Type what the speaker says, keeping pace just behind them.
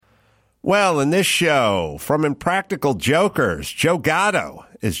Well, in this show, from Impractical Jokers, Joe Gatto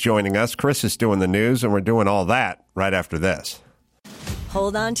is joining us. Chris is doing the news, and we're doing all that right after this.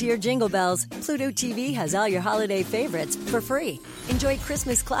 Hold on to your jingle bells. Pluto TV has all your holiday favorites for free. Enjoy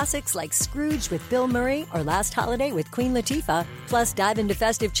Christmas classics like Scrooge with Bill Murray or Last Holiday with Queen Latifah. Plus, dive into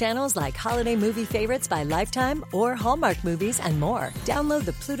festive channels like holiday movie favorites by Lifetime or Hallmark movies and more. Download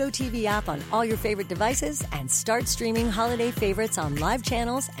the Pluto TV app on all your favorite devices and start streaming holiday favorites on live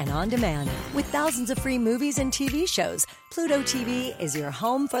channels and on demand. With thousands of free movies and TV shows, Pluto TV is your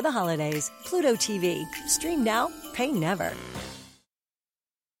home for the holidays. Pluto TV. Stream now, pay never.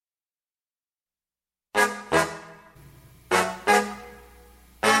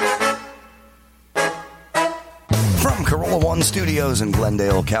 From Corolla One Studios in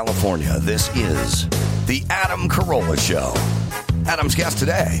Glendale, California, this is The Adam Carolla Show. Adam's guest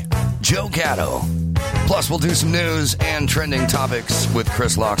today, Joe Gatto. Plus, we'll do some news and trending topics with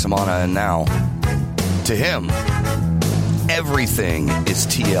Chris Loxamana. And now, to him, everything is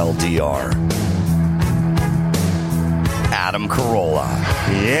TLDR. Adam Carolla.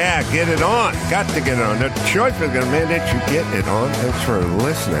 Yeah, get it on. Got to get it on. The choice is going to mandate you get it on. Thanks for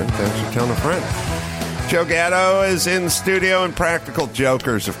listening. Thanks for telling a friend. Joe Gatto is in the studio, and Practical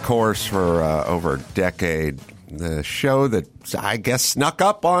Jokers, of course, for over a decade. The show that, I guess, snuck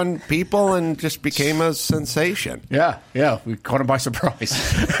up on people and just became a sensation. Yeah, we caught him by surprise.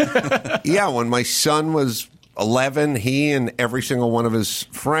 Yeah, when my son was 11, he and every single one of his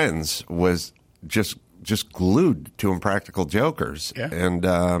friends was just glued to Impractical Jokers. Yeah.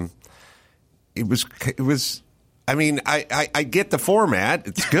 And it was. I mean, I get the format.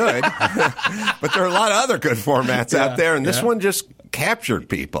 It's good. But there are a lot of other good formats out there, and this one just captured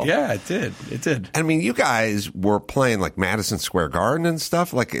people. Yeah, it did. I mean, you guys were playing like Madison Square Garden and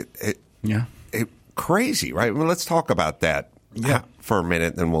stuff. Like it crazy, right? Well, let's talk about that for a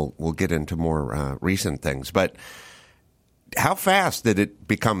minute, then we'll get into more recent things. But how fast did it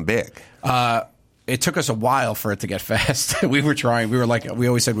become big? It took us a while for it to get fast. We were trying. We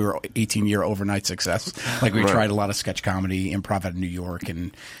always said we were 18-year overnight success. Like we tried a lot of sketch comedy, improv out of New York,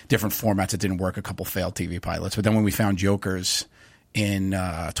 and different formats. It didn't work. A couple failed TV pilots. But then when we found Jokers in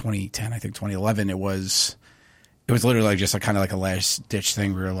 2010, I think 2011, it was literally like just kind of like a last ditch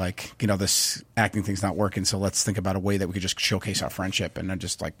thing. We were like, this acting thing's not working, so let's think about a way that we could just showcase our friendship and then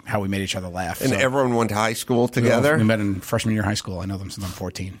just like how we made each other laugh. And everyone went to high school together? We met in freshman year of high school. I know them since I'm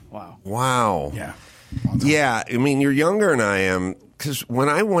 14. Wow. Yeah. Yeah, I mean, you're younger than I am, because when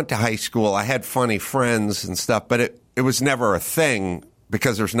I went to high school, I had funny friends and stuff, but it was never a thing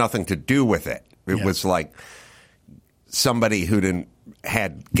because there's nothing to do with it. It was like somebody who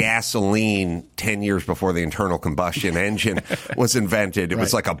had gasoline 10 years before the internal combustion engine was invented. It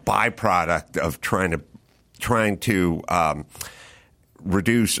was like a byproduct of trying to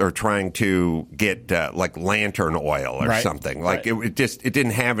reduce or trying to get like lantern oil or something. Like it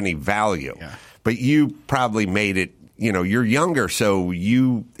didn't have any value. Yeah. But you probably made it. You're younger, so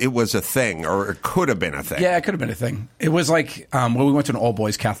it was a thing, or it could have been a thing. Yeah, it could have been a thing. It was like we went to an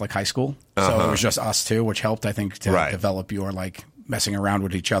all-boys Catholic high school, so it was just us two, which helped, I think, to develop your like messing around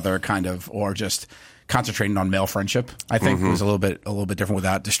with each other, kind of, or just concentrating on male friendship. I think it was a little bit different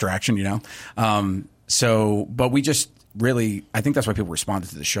without distraction, but we just really, I think that's why people responded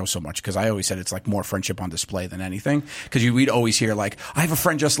to the show so much, because I always said it's like more friendship on display than anything, because we'd always hear like, I have a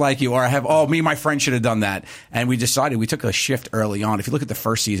friend just like you, or me and my friend should have done that. And we decided, we took a shift early on. If you look at the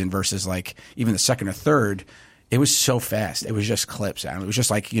first season versus like even the second or third, it was so fast. It was just clips. And it was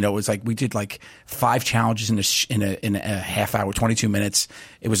just like, it was like we did like 5 challenges in a half hour, 22 minutes.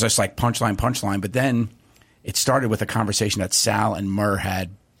 It was just like punchline. But then it started with a conversation that Sal and Murr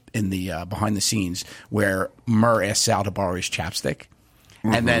had in the behind the scenes, where Murr asked Sal to borrow his chapstick,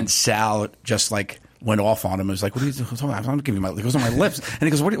 and then Sal just like went off on him. It was like, "What are you talking about? I'm going to give you my." It goes on my lips, and he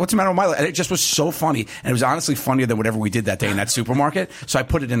goes, "What's the matter with my lips?" And it just was so funny, and it was honestly funnier than whatever we did that day in that supermarket. So I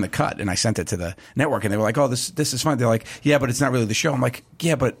put it in the cut and I sent it to the network, and they were like, "Oh, this is fun." They're like, "Yeah, but it's not really the show." I'm like,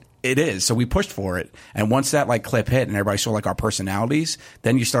 "Yeah, but it is." So we pushed for it, and once that like clip hit and everybody saw like our personalities,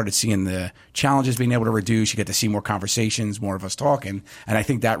 then you started seeing the challenges being able to reduce. You get to see more conversations, more of us talking, and I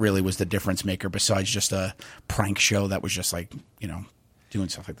think that really was the difference maker. Besides just a prank show that was just like doing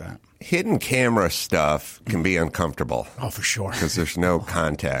stuff like that. Hidden camera stuff can be uncomfortable. Oh, for sure, because there's no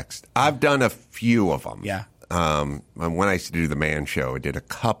context. I've done a few of them. Yeah. When I used to do the Man Show, I did a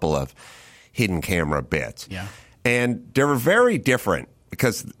couple of hidden camera bits. Yeah. And they were very different.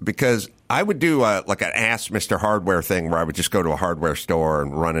 Because I would do like an Ask Mr. Hardware thing, where I would just go to a hardware store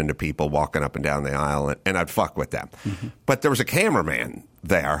and run into people walking up and down the aisle, and I'd fuck with them. Mm-hmm. But there was a cameraman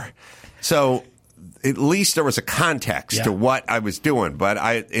there. So at least there was a context to what I was doing.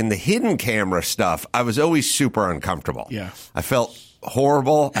 But in the hidden camera stuff, I was always super uncomfortable. Yeah. I felt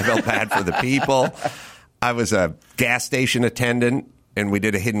horrible. I felt bad for the people. I was a gas station attendant, and we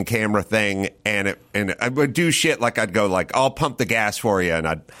did a hidden camera thing, and I would do shit like I'd go like, I'll pump the gas for you, and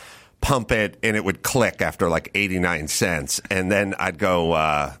I'd pump it, and it would click after like 89 cents. And then I'd go,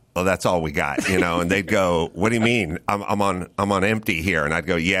 well, that's all we got, and they'd go, what do you mean? I'm on empty here. And I'd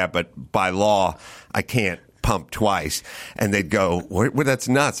go, yeah, but by law, I can't pump twice. And they'd go, well, that's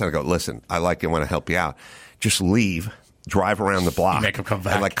nuts. And I'd go, listen, I like you, want to help you out. Just leave. Drive around the block. Make them come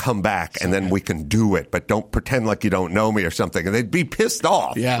back. And come back, and then we can do it. But don't pretend like you don't know me or something. And they'd be pissed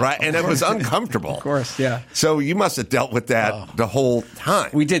off, right? And it was uncomfortable. Of course, yeah. So you must have dealt with that the whole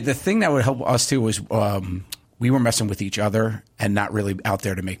time. We did. The thing that would help us, too, was we were messing with each other and not really out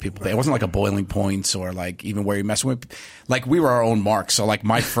there to make people pay. It wasn't like a boiling points or like even where you're messing with. Like we were our own marks. So like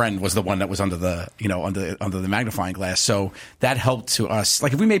my friend was the one that was under the under the magnifying glass. So that helped to us.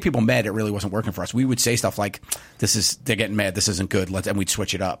 Like if we made people mad, it really wasn't working for us. We would say stuff like, they're getting mad. This isn't good. And we'd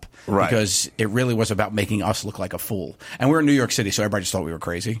switch it up. Right. Because it really was about making us look like a fool. And we're in New York City, so everybody just thought we were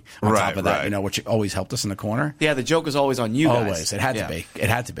crazy. On top of that, which always helped us in the corner. Yeah, the joke was always on you guys. Always. It had to be. It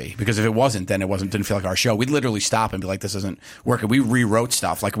had to be. Because if it wasn't, then didn't feel like our show. We'd literally stop and be like, this isn't working. We rewrote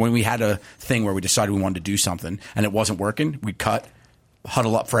stuff. Like when we had a thing where we decided we wanted to do something and it wasn't working, we'd cut,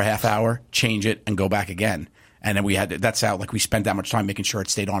 huddle up for a half hour, change it, and go back again. And then that's how we spent that much time making sure it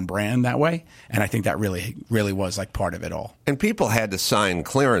stayed on brand that way. And I think that really, really was like part of it all. And people had to sign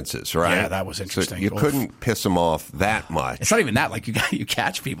clearances, right? Yeah, that was interesting. So you couldn't piss them off that much. It's not even that. Like you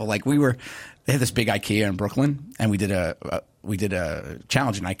catch people. Like they had this big IKEA in Brooklyn, and we did a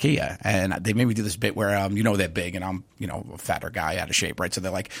challenge in IKEA, and they made me do this bit where they're big, and I'm a fatter guy out of shape, right? So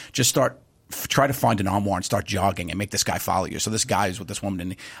they're like, just try to find an armoire and start jogging and make this guy follow you. So this guy is with this woman,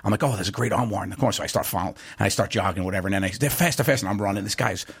 and I'm like, oh, there's a great armoire in the corner. So I start following, and I start jogging, whatever. And then they're faster, and I'm running. This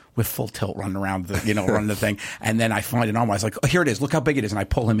guy's with full tilt running around running the thing. And then I find an armoire. I was like, oh, here it is. Look how big it is. And I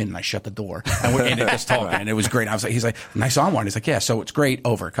pull him in, and I shut the door. And we're in it just talking, and it was great. He's like, nice armoire. And he's like, yeah, so it's great.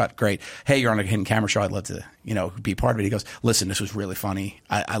 Over, cut, great. Hey, you're on a hidden camera show. I'd love to, be part of it. He goes, listen, this was really funny.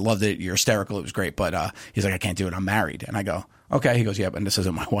 I loved it. You're hysterical. It was great. But he's like, I can't do it. I'm married. And I go, okay. He goes, yeah, but this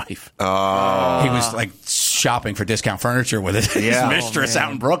isn't my wife. Oh. He was like shopping for discount furniture with his mistress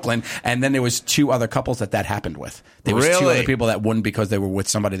out in Brooklyn. And then there was two other couples that happened with. There was two other people that wouldn't because they were with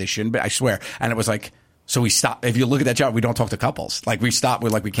somebody they shouldn't be. I swear. And it was like, so we stopped. If you look at that job, we don't talk to couples. Like we stopped. We're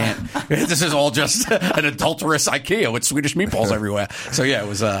like, we can't. This is all just an adulterous IKEA with Swedish meatballs everywhere. So yeah, it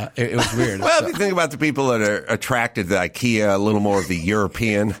was weird. Well, if you think about the people that are attracted to IKEA, a little more of the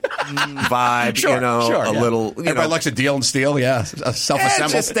European vibe, sure, a little. Everybody likes to deal and steal. Yeah,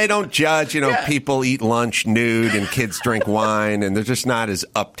 self-assembled. Just they don't judge. People eat lunch nude and kids drink wine, and they're just not as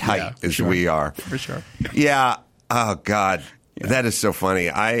uptight as we are. For sure. Yeah. Oh God, that is so funny.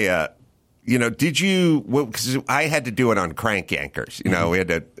 Did you? Because I had to do it on Crank Yankers. We had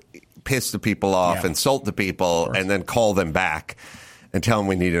to piss the people off, insult the people, and then call them back and tell them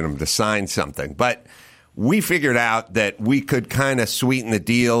we needed them to sign something. But we figured out that we could kind of sweeten the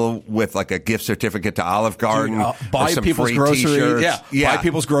deal with like a gift certificate to Olive Garden, buy some people's free groceries. T-shirts. Buy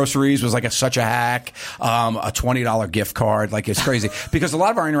people's groceries was like such a hack. A $20 gift card, like it's crazy because a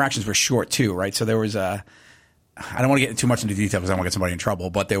lot of our interactions were short too, right? So there was I don't want to get too much into detail because I don't want to get somebody in trouble,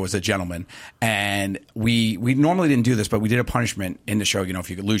 but there was a gentleman, and we normally didn't do this, but we did a punishment in the show. If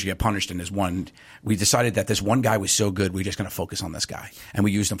you could lose, you get punished. And there's one, we decided that this one guy was so good, we're just going to focus on this guy. And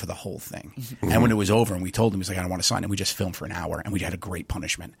we used him for the whole thing. Mm-hmm. And when it was over and we told him, he's like, I don't want to sign. And we just filmed for an hour, and we had a great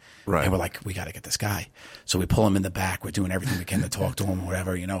punishment. Right. And we're like, we got to get this guy. So we pull him in the back. We're doing everything we can to talk to him or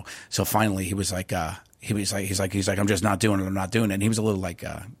whatever, So finally he was like, he's like, I'm just not doing it. I'm not doing it. And he was a little like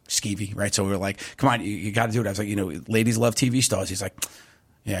skeevy, right? So we were like, come on, you got to do it. I was like, ladies love TV stars. He's like,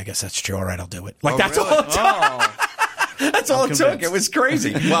 yeah, I guess that's true. All right, I'll do it. Like that's really? all it took. That's all it took. It was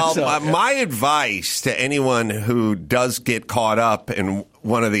crazy. Well, my advice to anyone who does get caught up in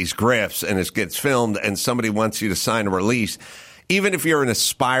one of these grifts and it gets filmed and somebody wants you to sign a release, even if you're an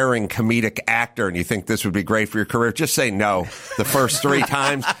aspiring comedic actor and you think this would be great for your career, just say no the first 3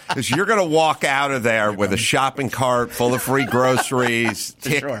 times because you're going to walk out of there with a shopping cart full of free groceries,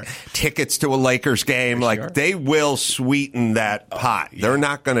 tickets to a Lakers game. They will sweeten that pot. They're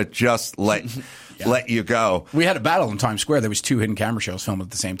not going to just let you go. We had a battle in Times Square. There was 2 hidden camera shows filmed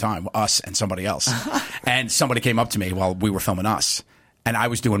at the same time, us and somebody else. And somebody came up to me while we were filming us. And I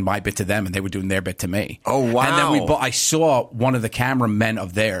was doing my bit to them, and they were doing their bit to me. Oh, wow. And then I saw one of the cameramen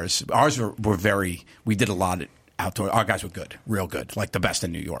of theirs. Ours were we did a lot outdoor. Our guys were good, real good, like the best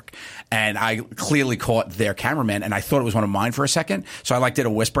in New York. And I clearly caught their cameraman, and I thought it was one of mine for a second. So I did a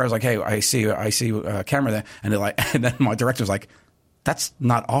whisper. I was like, "Hey, I see a camera there," and they're like, and then my director was like, "That's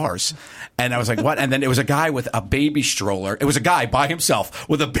not ours." And I was like, "What?" And then it was a guy with a baby stroller. It was a guy by himself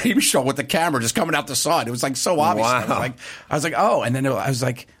with a baby stroller with the camera just coming out the side. It was like so obvious. Wow. I was like, "Oh." And then I was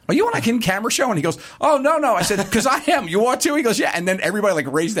like, "Are you on a hidden camera show?" And he goes, "Oh, no." I said, "Because I am. You are too?" He goes, "Yeah." And then everybody like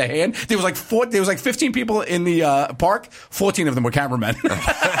raised their hand. There was like 15 people in the park. 14 of them were cameramen.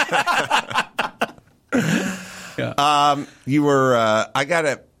 Yeah. You're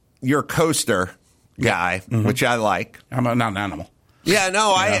a coaster guy, which I like. I'm not an animal. Yeah,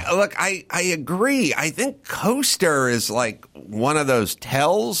 no, I agree. I think coaster is like one of those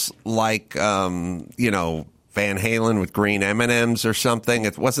tells, like, Van Halen with green M&Ms or something.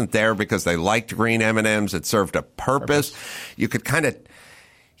 It wasn't there because they liked green M&Ms. It served a purpose. You could kind of,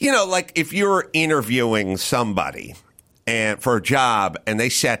 like if you were interviewing somebody and for a job and they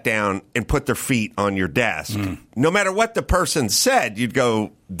sat down and put their feet on your desk, no matter what the person said, you'd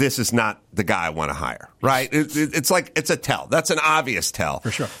go, this is not the guy I want to hire, right? It's like, it's a tell. That's an obvious tell.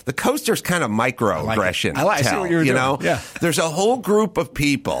 For sure. The coaster's kind of microaggression. I see what you're doing. Yeah. There's a whole group of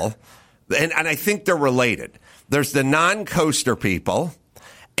people, and I think they're related. There's the non-coaster people,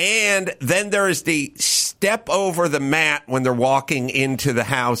 and then there is the step over the mat when they're walking into the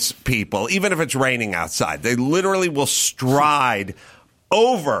house people, even if it's raining outside. They literally will stride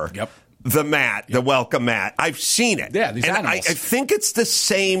over the mat, the welcome mat. I've seen it. Yeah, these animals. I think it's the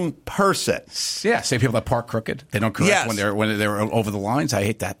same person. Yeah, same people that park crooked. They don't correct when they're over the lines. I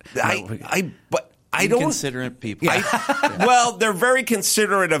hate that. I don't considerate people. Well, they're very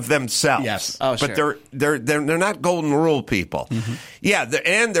considerate of themselves. Yes. Oh, sure. But they're not golden rule people. Mm-hmm. Yeah,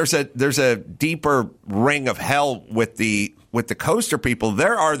 and there's a deeper ring of hell with the coaster people.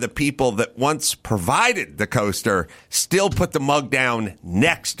 There are the people that once provided the coaster still put the mug down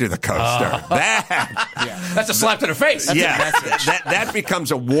next to the coaster. That's a slap to the face. That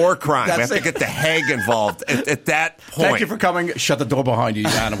becomes a war crime. We have to get the Hague involved at that point. Thank you for coming. Shut the door behind you, you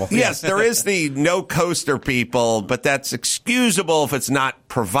animal. Yes, there is the no coaster people, but that's excusable if it's not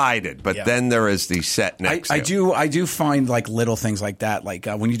provided. But then there is the set next to. I do find like little things like that, like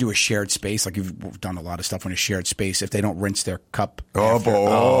when you do a shared space, like you've done a lot of stuff in a shared space, if they don't rinse their cup. Cup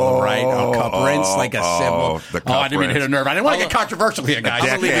rinse, like a symbol. I didn't mean to hit a nerve. I didn't want to get controversial here, guys.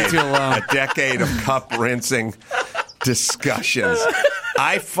 I'll leave it too long. A decade of cup rinsing discussions.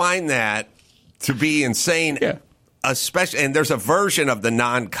 I find that to be insane. Yeah. Especially, and there's a version of the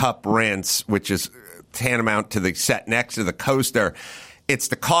non-cup rinse, which is tantamount to the set next to the coaster. It's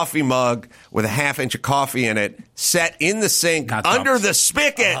the coffee mug with a half inch of coffee in it, set in the sink under the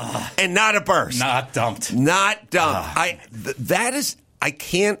spigot, and not a burst. Not dumped.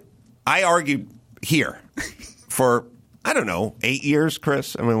 I argued here for, 8 years,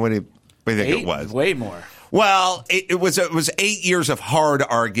 Chris. I mean, what do you think it was? Way more. Well, it was 8 years of hard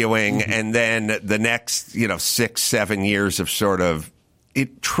arguing, and then the next 6-7 years of sort of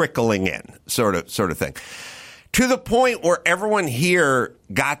it trickling in, sort of thing. To the point where everyone here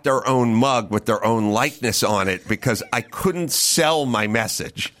got their own mug with their own likeness on it because I couldn't sell my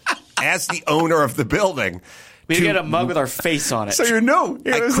message as the owner of the building. We get a mug with our face on it. So you know.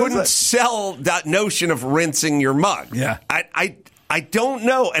 I couldn't sell that notion of rinsing your mug. Yeah. I don't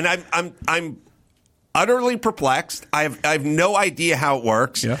know, and I'm utterly perplexed. I have no idea how it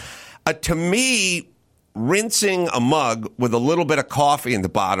works. Yeah. To me, rinsing a mug with a little bit of coffee in the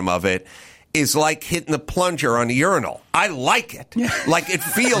bottom of it is like hitting the plunger on a urinal. I like it. Yeah. Like it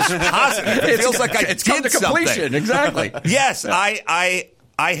feels positive. It feels like I did something. Exactly. Yes, I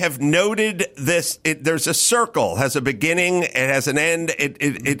have noted this. There's a circle, has a beginning, it has an end.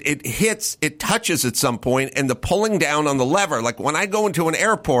 It hits, it touches at some point, and the pulling down on the lever. Like when I go into an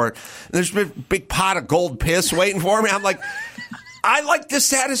airport, there's a big pot of gold piss waiting for me. I'm like, I like the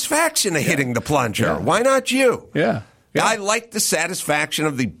satisfaction of hitting the plunger. Yeah. Why not you? Yeah. Yeah. I like the satisfaction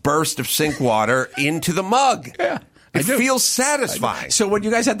of the burst of sink water into the mug. Yeah. It feels satisfying. So when you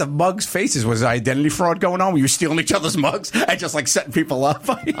guys had the mugs faces, was identity fraud going on? Were you stealing each other's mugs and just like setting people up?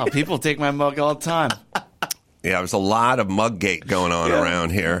 People take my mug all the time. Yeah, there's a lot of muggate going on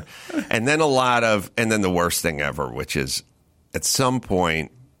around here. And then the worst thing ever, which is at some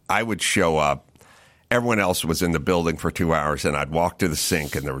point I would show up. Everyone else was in the building for 2 hours, and I'd walk to the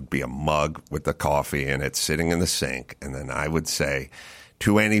sink, and there would be a mug with the coffee in it sitting in the sink. And then I would say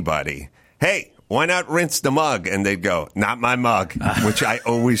to anybody, hey, why not rinse the mug? And they'd go, not my mug, which I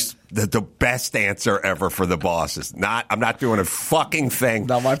always the best answer ever for the boss is I'm not doing a fucking thing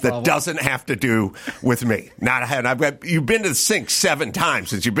Not my problem. that doesn't have to do with me. You've been to the sink 7 times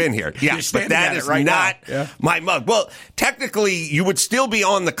since you've been here. Yeah, but that is right not now. my mug. Well, technically, you would still be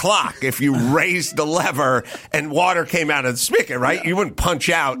on the clock if you raised the lever and water came out of the spigot, right? Yeah. You wouldn't punch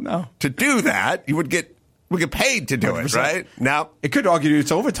out to do that. We get paid to do 100%. It, right? Now, it could argue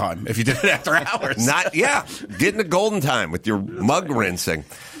it's overtime if you did it after hours. Getting a golden time with your mug rinsing.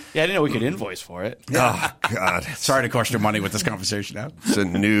 Yeah, I didn't know we could invoice for it. Oh, God. Sorry to cost you money with this conversation now. It's a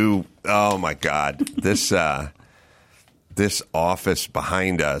new, oh, my God. This office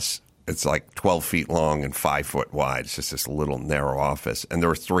behind us, it's like 12 feet long and 5 foot wide. It's just this little narrow office. And there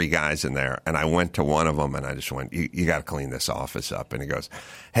were 3 guys in there. And I went to one of them and I just went, you got to clean this office up. And he goes,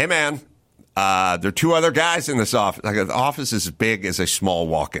 hey, man. There are 2 other guys in this office. I go, the office is as big as a small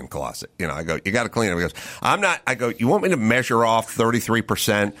walk-in closet. I go, you got to clean it. He goes, I'm not. I go, you want me to measure off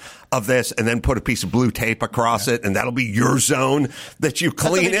 33% of this and then put a piece of blue tape across it, and that'll be your zone that you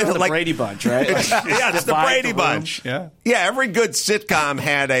clean it? Like the Brady Bunch, right? It's the Brady Bunch. Yeah, every good sitcom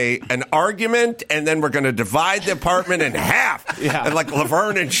had an argument, and then we're going to divide the apartment in half. Yeah. And like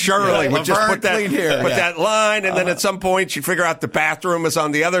Laverne and Shirley would just put that line, and then at some point you figure out the bathroom is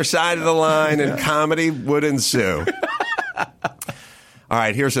on the other side of the line, and comedy would ensue. All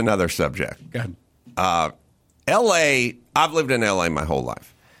right, here's another subject. Go ahead. L.A., I've lived in L.A. my whole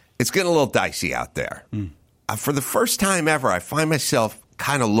life. It's getting a little dicey out there. For the first time ever, I find myself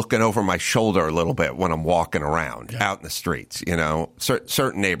kind of looking over my shoulder a little bit when I'm walking around out in the streets,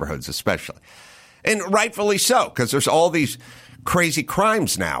 certain neighborhoods especially. And rightfully so, because there's all these crazy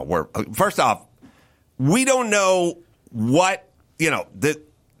crimes now where, first off, we don't know what, the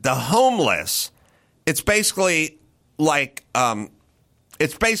homeless, it's basically like the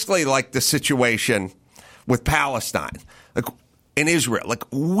situation with Palestine. Like, in Israel, like,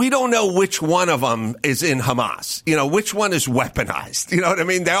 we don't know which one of them is in Hamas. Which one is weaponized. You know what I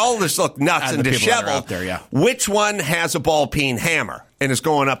mean? They all just look nuts and disheveled. Out there, yeah. Which one has a ball-peen hammer and is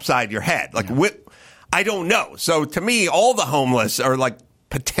going upside your head? Like, I don't know. So to me, all the homeless are like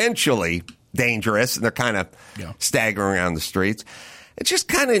potentially dangerous, and they're kind of staggering around the streets. It's just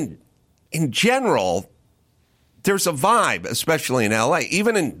kind of, in general, there's a vibe, especially in L.A.,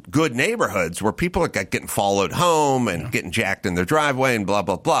 even in good neighborhoods where people are getting followed home and getting jacked in their driveway and blah,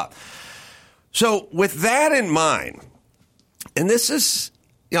 blah, blah. So with that in mind, and this is,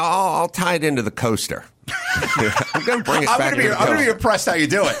 I'll tie it into the coaster. I'm going to bring it back. I'm going to be impressed how you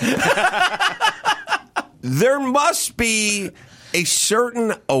do it. There must be a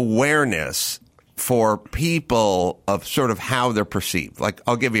certain awareness for people of sort of how they're perceived. Like,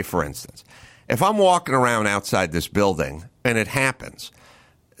 I'll give you, for instance. If I'm walking around outside this building and it happens,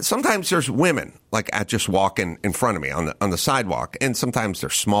 sometimes there's women like just walking in front of me on the sidewalk, and sometimes they're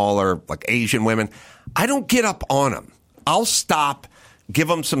smaller, like Asian women. I don't get up on them. I'll stop, give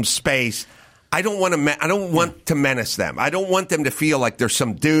them some space. I don't want to menace them. I don't want them to feel like there's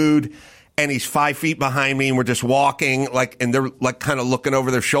some dude and he's 5 feet behind me and we're just walking and they're like kind of looking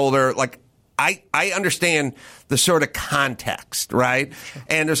over their shoulder. Like, I understand the sort of context, right? Sure.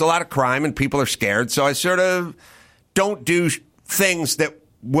 And there's a lot of crime and people are scared, so I sort of don't do things that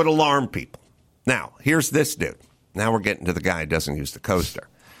would alarm people. Now, here's this dude. Now we're getting to the guy who doesn't use the coaster.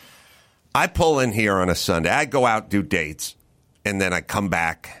 I pull in here on a Sunday. I go out, do dates, and then I come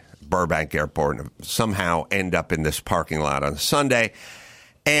back, Burbank Airport, and somehow end up in this parking lot on a Sunday.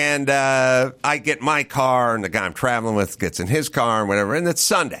 And I get my car, and the guy I'm traveling with gets in his car and whatever, and it's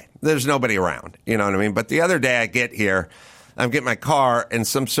Sunday. There's nobody around, you know what I mean? But the other day I get here, I'm getting my car, and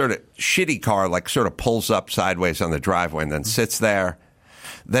some sort of shitty car like sort of pulls up sideways on the driveway and then sits there,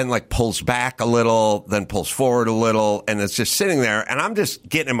 then like pulls back a little, then pulls forward a little, and it's just sitting there. And I'm just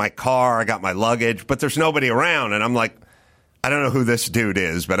getting in my car. I got my luggage, but there's nobody around. And I'm like, I don't know who this dude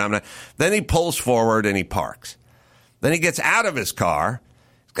is, but I'm not. Then he pulls forward and he parks. Then he gets out of his car.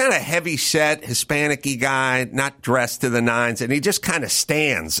 Kind of heavy set, Hispanic-y guy, not dressed to the nines, and he just kind of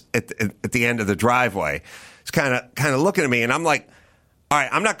stands at the end of the driveway. He's kind of looking at me, and I'm like, all right,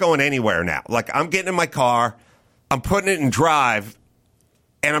 I'm not going anywhere now. Like, I'm getting in my car, I'm putting it in drive,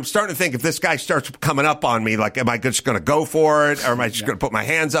 and I'm starting to think if this guy starts coming up on me, like, am I just going to go for it, or am I just going to put my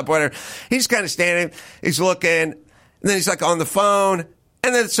hands up, whatever? He's kind of standing, he's looking, and then he's like on the phone.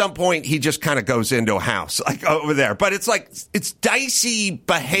 And then at some point, he just kind of goes into a house, like over there. But it's like, it's dicey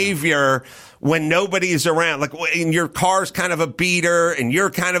behavior when nobody's around. Like, and your car's kind of a beater, and you're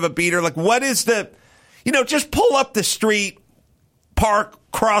kind of a beater. Like, what is just pull up the street, park,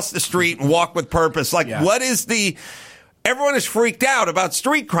 cross the street, and walk with purpose. Like, what is everyone is freaked out about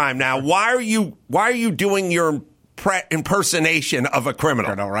street crime now. Why are you doing your impersonation of a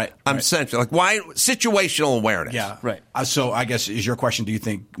criminal. Right. I'm essentially like, why situational awareness? Yeah. Right. So I guess is your question, do you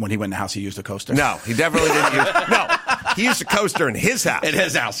think when he went in the house he used a coaster? No, he definitely didn't use No, he used a coaster in his house. In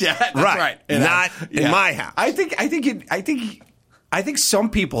his house, yeah. That's right. Not in Yeah. my house. I think some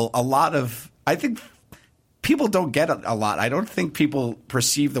people, I think people don't get a lot. I don't think people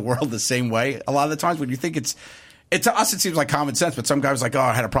perceive the world the same way. A lot of the times when you think it's to us, it seems like common sense, but some guy was like, oh,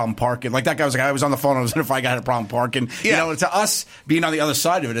 I had a problem parking. Like that guy was like, I was on the phone, I was in a fight, I had a problem parking. Yeah. You know, to us, being on the other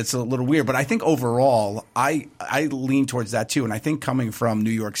side of it, it's a little weird. But I think overall, I lean towards that too. And I think coming from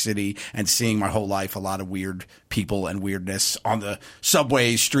New York City and seeing my whole life a lot of weird people and weirdness on the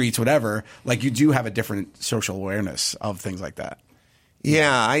subways, streets, whatever, like you do have a different social awareness of things like that.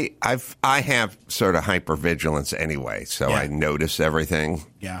 Yeah, I have sort of hypervigilance anyway, so Yeah. I notice everything.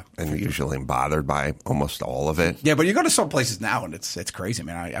 Yeah. And usually am bothered by almost all of it. Yeah, but you go to some places now and it's crazy,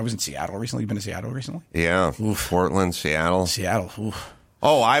 man. I was in Seattle recently. You've been to Seattle recently? Yeah. Portland, Seattle. Seattle. Oof.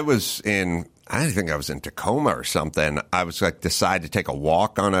 Oh, I think I was in Tacoma or something. I was like, decide to take a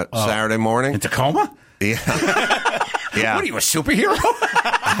walk on a Saturday morning. In Tacoma? Yeah. Yeah. What are you, a superhero?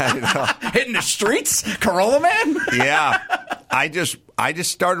 Hitting the streets? Corolla man? Yeah. I just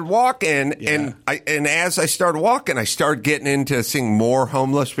started walking, Yeah. and as I started walking, I started getting into seeing more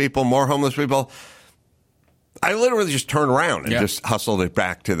homeless people. I literally just turned around and just hustled it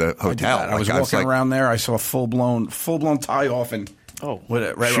back to the hotel. I was walking around there. I saw a full blown tie off, and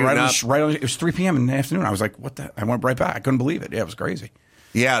it was 3 p.m. in the afternoon. I was like, "What the?" I went right back. I couldn't believe it. Yeah, it was crazy.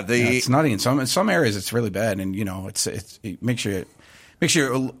 Yeah, It's nutty in some areas. It's really bad, and you know, it makes you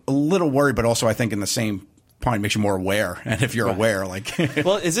a little worried, but also I think in the same point makes you more aware. And if you're aware, like,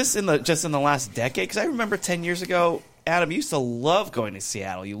 Well, is this just in the last decade? Because I remember 10 years ago, Adam, you used to love going to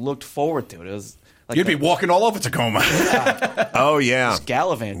Seattle. You looked forward to it. It was like you'd be walking all over Tacoma. Oh yeah, just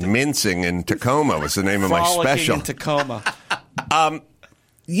gallivanting. Mincing in Tacoma was the name of my Frolicking special. in Tacoma.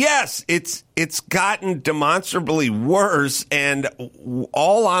 Yes, it's gotten demonstrably worse, and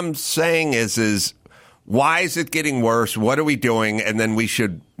all I'm saying is why is it getting worse? What are we doing? And then we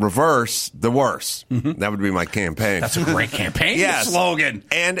should reverse the worse. Mm-hmm. That would be my campaign. That's a great campaign slogan.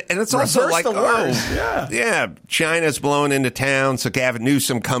 And it's Reverse also like, the worst. yeah, China's blowing into town, so Gavin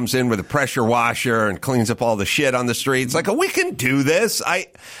Newsom comes in with a pressure washer and cleans up all the shit on the streets. Like, we can do this.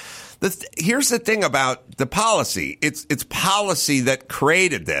 Here's the thing about the policy. It's policy that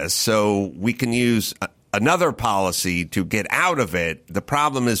created this, so we can use another policy to get out of it. The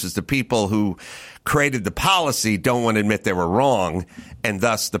problem is the people who created the policy don't want to admit they were wrong, and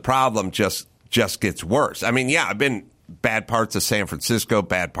thus the problem just gets worse. I mean, yeah, I've been bad parts of San Francisco,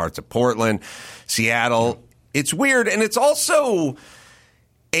 bad parts of Portland, Seattle. It's weird, and it's also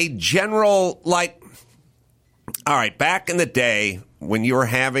a general, like, all right, back in the day when you were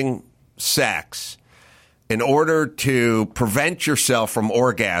having sex, in order to prevent yourself from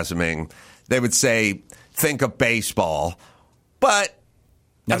orgasming, they would say, think of baseball. But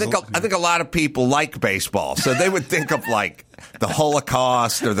I think a lot of people like baseball, so they would think of like the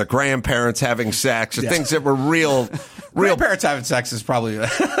Holocaust or the grandparents having sex or things that were real. Grandparents having sex is probably a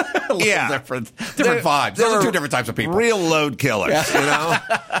little different vibes. Those are two different types of people. Real load killers, you know.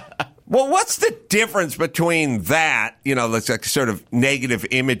 Well, what's the difference between that, you know, that's like sort of negative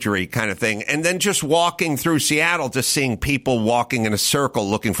imagery kind of thing, and then just walking through Seattle, just seeing people walking in a circle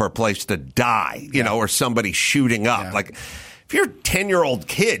looking for a place to die, you know, or somebody shooting up. Yeah. Like, if you're a 10-year-old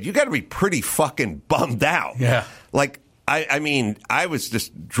kid, you got to be pretty fucking bummed out. Yeah. Like, I mean, I was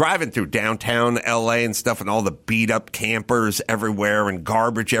just driving through downtown L.A. and stuff, and all the beat-up campers everywhere and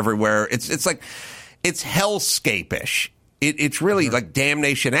garbage everywhere. It's like, it's hellscape-ish. It's really like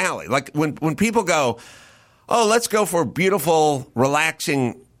Damnation Alley. Like when people go, oh, let's go for a beautiful,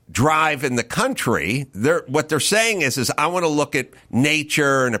 relaxing drive in the country, what they're saying is I want to look at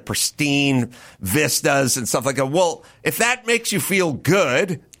nature and a pristine vistas and stuff like that. Well, if that makes you feel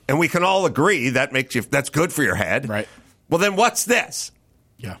good, and we can all agree that's good for your head, right? Well, then what's this?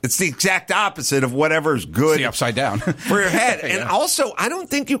 Yeah, it's the exact opposite of whatever's good. It's the upside down for your head. And also, I don't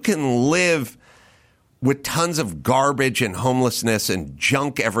think you can live with tons of garbage and homelessness and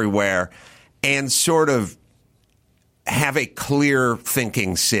junk everywhere and sort of have a clear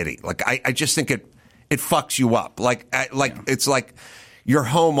thinking city. Like, I just think it fucks you up. It's like your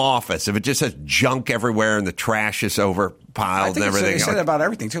home office. If it just has junk everywhere and the trash is overpiled and everything. They say that about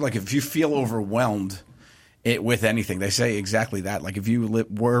everything too. Like, if you feel overwhelmed with anything, they say exactly that. Like, if you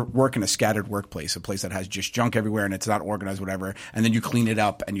work in a scattered workplace, a place that has just junk everywhere and it's not organized, whatever, and then you clean it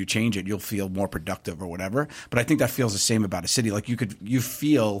up and you change it, you'll feel more productive or whatever. But I think that feels the same about a city. Like, you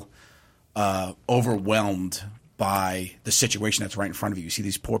feel overwhelmed by the situation that's right in front of you. You see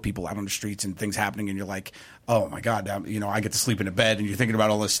these poor people out on the streets and things happening, and you're like, oh my God, I get to sleep in a bed, and you're thinking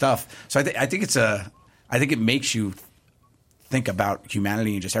about all this stuff. So I think it makes you think about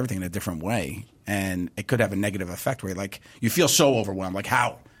humanity and just everything in a different way, and it could have a negative effect where you feel so overwhelmed. Like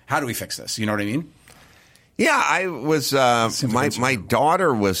how do we fix this? You know what I mean? Yeah, I was. My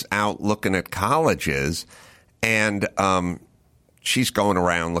daughter was out looking at colleges, and she's going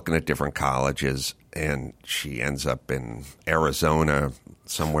around looking at different colleges, and she ends up in Arizona,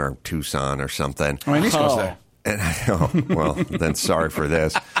 somewhere Tucson or something. My niece goes there. And I know, well, then sorry for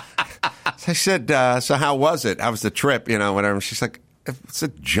this. So I said, so how was it? How was the trip? Whatever. She's like, it's a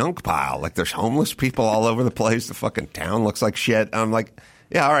junk pile. Like, there's homeless people all over the place. The fucking town looks like shit. I'm like,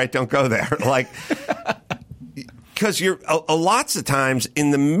 yeah, all right, don't go there. Like, because you're lots of times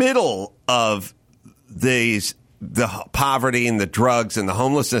in the middle of the poverty and the drugs and the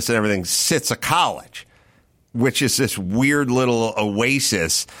homelessness and everything sits a college, which is this weird little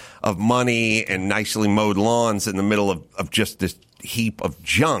oasis of money and nicely mowed lawns in the middle of just this heap of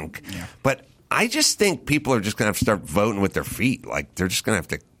junk. Yeah. But I just think people are just going to have to start voting with their feet. Like, they're just going to have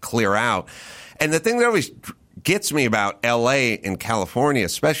to clear out. And the thing that always gets me about L.A. and California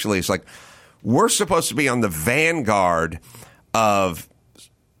especially is, like, we're supposed to be on the vanguard of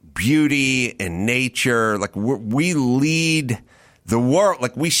beauty and nature. Like, we lead the world.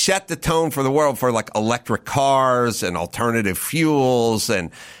 Like, we set the tone for the world for, like, electric cars and alternative fuels and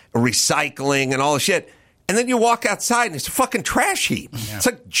recycling and all the shit. And then you walk outside and it's a fucking trash heap. Yeah. It's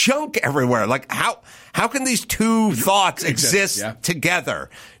like junk everywhere. Like, how can these two thoughts exist together?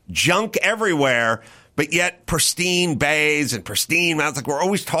 Junk everywhere, but yet pristine bays and pristine mountains. Like, we're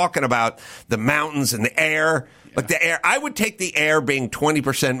always talking about the mountains and the air. Yeah. Like, the air. I would take the air being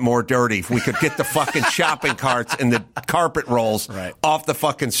 20% more dirty if we could get the fucking shopping carts and the carpet rolls off the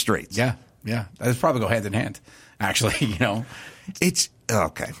fucking streets. Yeah, yeah. That would probably go hand in hand, actually, It's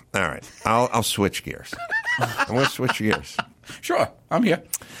okay. All right. I'll switch gears. I'm going to switch gears. Sure. I'm here.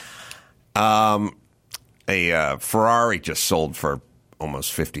 A Ferrari just sold for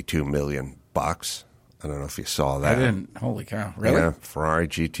almost $52 million. I don't know if you saw that. I didn't. Holy cow. Really? Yeah, Ferrari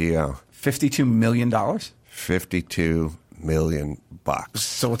GTO. $52 million? $52 million.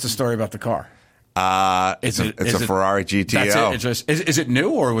 So what's the story about the car? It's a Ferrari GTO. That's it. Is it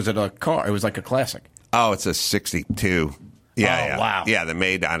new or was it a car? It was like a classic. Oh, it's a 62. Yeah. Wow. Yeah, they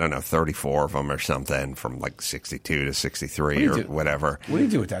made, 34 of them or something from like 62 to 63 or whatever. What do you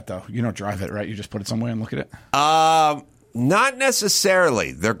do with that, though? You don't drive it, right? You just put it somewhere and look at it? Not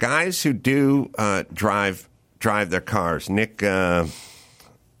necessarily. They're guys who do drive their cars. Nick, from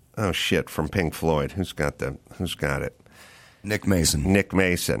Pink Floyd. Who's got it? Nick Mason. Nick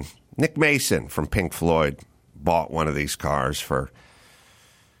Mason from Pink Floyd bought one of these cars for,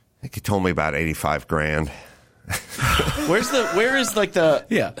 I think he told me about $85,000. Where is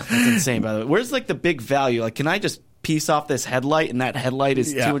that's insane, by the way. Where's like the big value? Like, can I just piece off this headlight and that headlight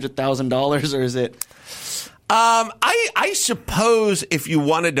is $200,000 or is it? I suppose if you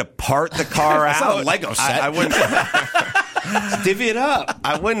wanted to part the car out, not a Lego set. I wouldn't divvy it up.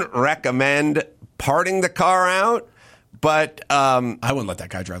 I wouldn't recommend parting the car out, but I wouldn't let that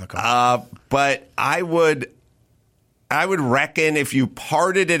guy drive the car. But I would reckon if you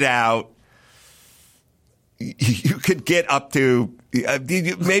parted it out, you could get up to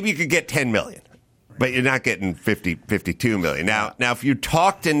maybe you could get $10 million, but you're not getting $52 million. Now, if you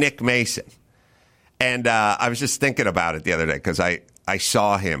talk to Nick Mason, and I was just thinking about it the other day because I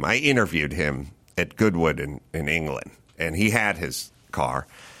saw him, I interviewed him at Goodwood in England, and he had his car.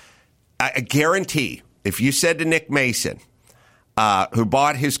 I guarantee if you said to Nick Mason, who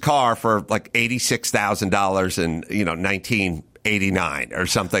bought his car for like $86,000 in 1989 or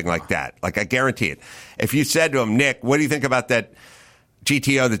something like that. Like, I guarantee it. If you said to him, Nick, what do you think about that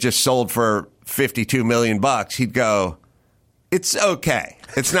GTO that just sold for $52 million? He'd go, it's okay.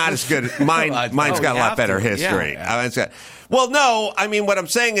 It's not as good. Mine's got a lot better history. Yeah. Well, no. I mean, what I'm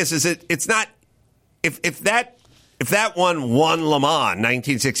saying is it's not. If that one won Le Mans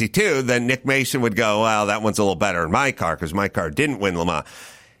 1962, then Nick Mason would go, well, that one's a little better than my car because my car didn't win Le Mans.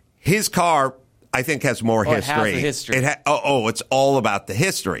 His car, I think, has more history. It has the history. It's all about the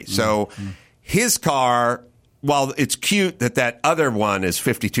history. So his car, while it's cute that other one is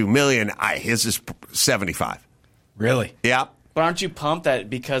 $52 million, his is $75. Really? Yeah. But aren't you pumped that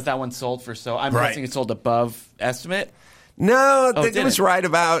because that one sold for I'm guessing it sold above estimate? No, it was right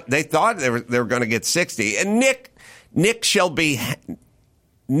about. They thought they were going to get 60, and Nick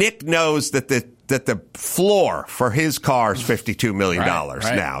knows that the floor for his car is $52 million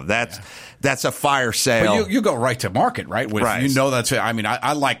now. that's a fire sale. But you go right to market, right? Right. You know that's it. I mean,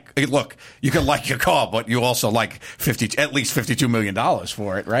 I like. Look, you can like your car, but you also like at least $52 million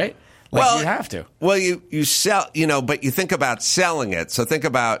for it, right? Like, you have to. Well, you sell, but you think about selling it. So think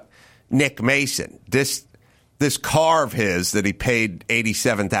about Nick Mason. This car of his that he paid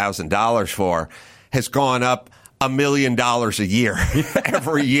 $87,000 for has gone up $1 million a year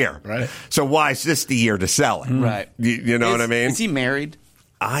every year. Right. So why is this the year to sell it? Right. You know what I mean? Is he married?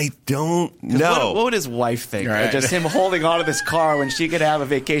 I don't know. What would his wife think? Right. Just him holding onto this car when she could have a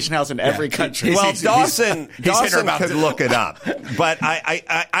vacation house in every country. Well, Dawson about could look it up, but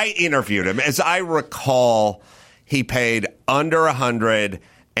I interviewed him. As I recall, he paid under 100,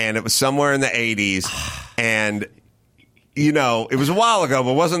 and it was somewhere in the 80s, and it was a while ago,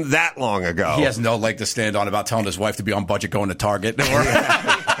 but it wasn't that long ago. He has no leg to stand on about telling his wife to be on budget going to Target.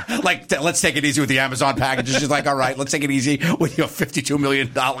 Let's take it easy with the Amazon packages. She's like, all right, let's take it easy with your $52 million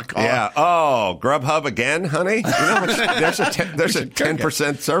car. Yeah. Oh, Grubhub again, honey? There's a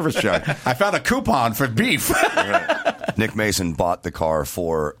 10% service charge. I found a coupon for beef. Nick Mason bought the car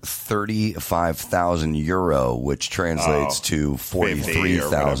for 35,000 euro, which translates to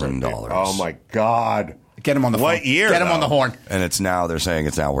 $43,000. Oh, my God. Get him on the phone. What year? Get him on the horn. And they're saying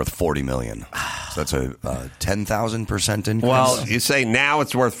it's now worth $40 million. So that's a 10,000% increase. Well, you say now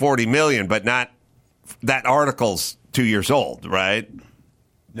it's worth $40 million, but not that article's 2 years old, right?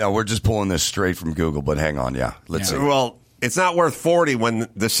 No, we're just pulling this straight from Google, but hang on. Yeah, let's see. Well, it's not worth 40 when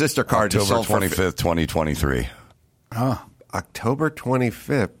the sister car just October sold 25th, 2023. Oh, October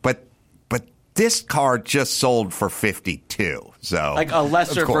 25th. But this car just sold for 52. So Like a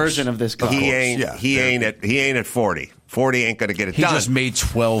lesser version of this car. He ain't at 40. 40 ain't going to get it He done. just made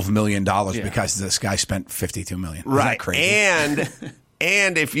 $12 million because this guy spent $52 million. Isn't that crazy?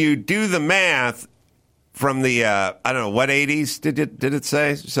 And if you do the math from the I don't know what 80s did it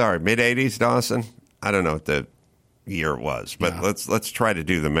say? Sorry, mid 80s, Dawson. I don't know what the year was, but let's try to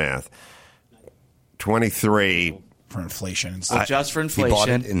do the math. 23 for inflation and stuff. Just for inflation. He bought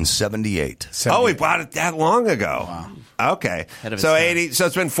it in 78. Oh, he bought it that long ago. Wow. Okay. So 80. So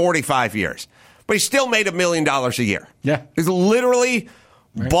it's been 45 years. But he still made $1 million a year. Yeah. He's literally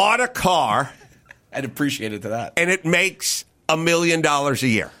bought a car. I'd appreciate it to that. And it makes $1 million a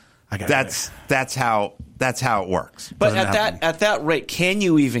year. That's how it works. But at that rate, can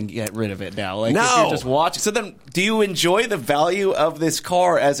you even get rid of it now? Like, no. If you're just watching. So then, do you enjoy the value of this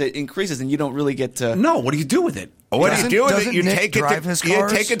car as it increases, and you don't really get to? No. What do you do with it? What do you do with it? You take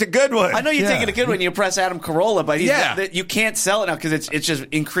it to Goodwood. I know you take it to Goodwood and you press Adam Carolla, but you can't sell it now because it's just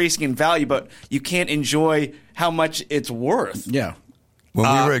increasing in value, but you can't enjoy how much it's worth. Yeah.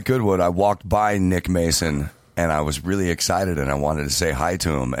 When we were at Goodwood, I walked by Nick Mason, and I was really excited, and I wanted to say hi to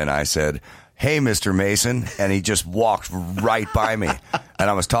him, and I said, "Hey, Mr. Mason," and he just walked right by me. And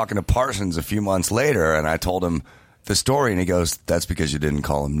I was talking to Parsons a few months later, and I told him the story, and he goes, "That's because you didn't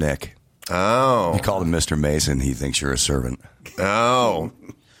call him Nick." Oh. You called him Mr. Mason. He thinks you're a servant. Oh.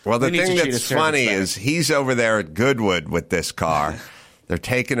 Well, the thing that's funny is he's over there at Goodwood with this car. They're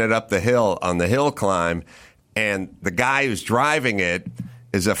taking it up the hill on the hill climb, and the guy who's driving it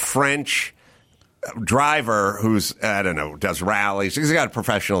is a French driver who's, I don't know, does rallies. He's got a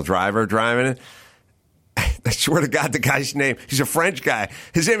professional driver driving it. I swear to God, the guy's name, he's a French guy.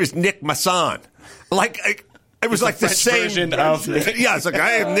 His name is Nick Masson. It was like the same version of Nick. Yeah, it's like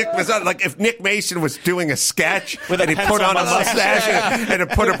I am Nick Mason. Like if Nick Mason was doing a sketch and he put on a mustache and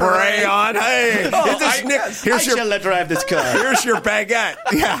put a beret on. Hey, shall drive this car. Here's your baguette.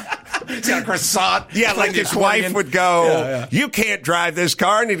 Yeah. He's got a croissant. Yeah, like his wife would go, "You can't drive this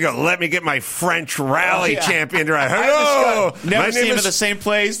car," and he'd go, "Let me get my French rally champion to drive." Hello, never seen him in the same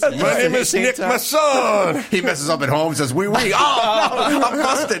place. My name is Nick Masson. He messes up at home and says, "Oui, oui." Oh, I'm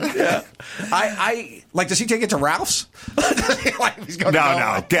busted. Yeah. I does he take it to Ralph's?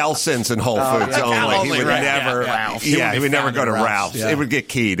 No. Gelson's and Whole Foods only. He would never. Ralph's. He would never go to Ralph's. Yeah. It would get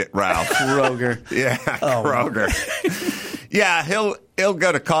keyed at Ralph's. Kroger. Yeah, Kroger. Yeah, he'll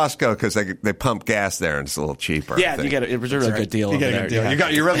go to Costco because they pump gas there and it's a little cheaper. Yeah, it was a really good deal. You get a good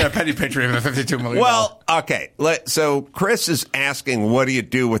deal. You really got a penny pincher of $52 million. Well, okay. So Chris is asking, what do you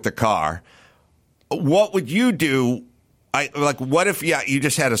do with the car? What would you do? What if you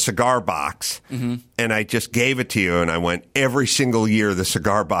just had a cigar box and I just gave it to you and I went, every single year the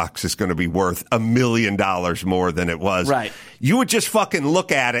cigar box is going to be worth $1 million more than it was. Right. You would just fucking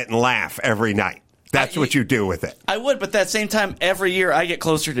look at it and laugh every night. That's what you do with it. I would, but at the same time, every year I get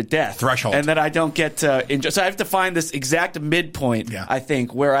closer to death. Threshold. And then I don't get to enjoy. So I have to find this exact midpoint, I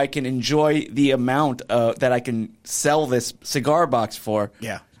think, where I can enjoy the amount that I can sell this cigar box for.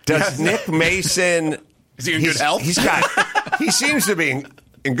 Yeah. Does Nick Mason... Is he in good health? He seems to be in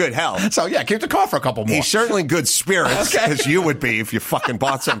in good health. So, yeah, keep the car for a couple more. He's certainly in good spirits, as you would be if you fucking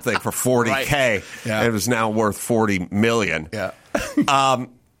bought something for $40K right. and it was now worth $40 million. Yeah. I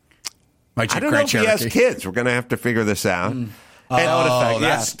don't know if he has kids. We're going to have to figure this out. That would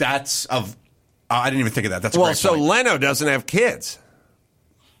affect. That's of. I didn't even think of that. That's a well, great so point. Leno doesn't have kids,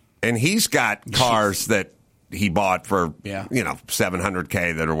 and he's got cars that he bought for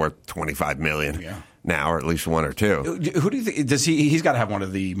 $700K that are worth $25 million now, or at least one or two. Who do you think does he? He's got to have one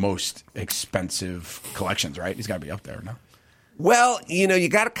of the most expensive collections, right? He's got to be up there, no? Well, you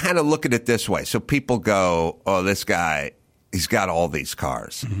got to kind of look at it this way. So people go, "Oh, this guy, he's got all these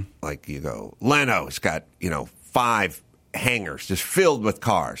cars." Mm-hmm. Like you go, Leno's got 5 hangars just filled with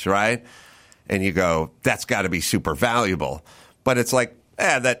cars, right? And you go, that's got to be super valuable. But it's like,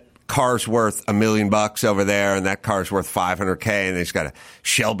 that car's worth $1 million over there, and that car's worth $500K, and he's got a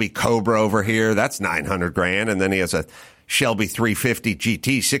Shelby Cobra over here, that's $900,000, and then he has a Shelby 350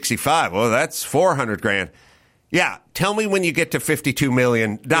 GT 65. Well, that's $400,000. Yeah, tell me when you get to $52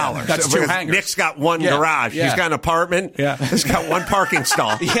 million. That's 2 hangars. Nick's got one garage. Yeah. He's got an apartment. Yeah. He's got one parking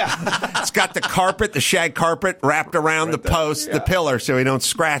stall. Yeah. It's got the carpet, the shag carpet wrapped around the post, the pillar, so he don't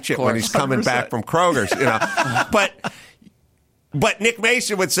scratch it when he's coming 100%. Back from Kroger's. But Nick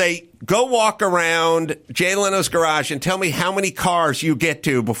Mason would say, go walk around Jay Leno's garage and tell me how many cars you get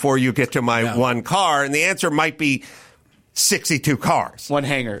to before you get to my one car. And the answer might be 62 cars. One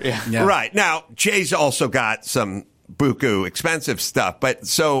hangar, yeah. Right. Now, Jay's also got some buku expensive stuff. But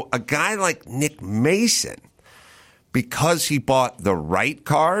so a guy like Nick Mason, because he bought the right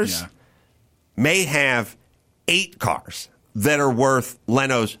cars, may have 8 cars that are worth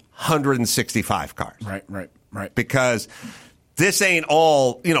Leno's 165 cars. Right. Because this ain't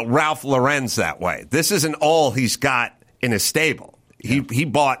all, Ralph Lauren's that way. This isn't all he's got in his stable. He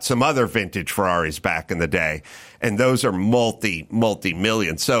bought some other vintage Ferraris back in the day, and those are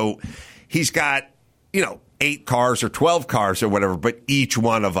multi-million. So he's got, 8 cars or 12 cars or whatever, but each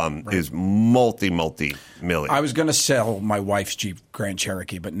one of them is multi-million. I was going to sell my wife's Jeep Grand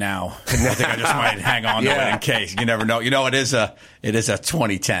Cherokee, but now I think I just might hang on to it in case. You never know. It is a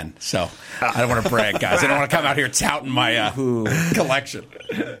 2010, so I don't want to brag, guys. I don't want to come out here touting my collection.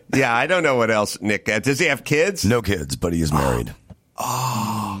 Yeah, I don't know what else Nick has. Does he have kids? No kids, but he is married.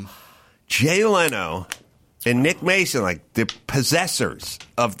 Jay Leno and Nick Mason, like the possessors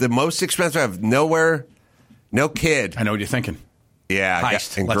of the most expensive, have nowhere, no kid. I know what you're thinking. Yeah,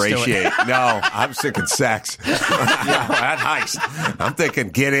 heist. Ingratiate. No, I'm thinking sex. That heist. I'm thinking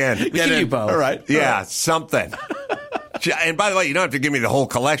get in. Get in. All right. Yeah, something. And by the way, you don't have to give me the whole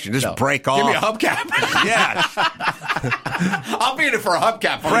collection. Just break off. Give me a hubcap. Yeah. I'll be in it for a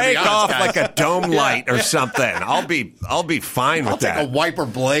hubcap. Break off like a dome light or something. I'll be fine with that. I'll take a wiper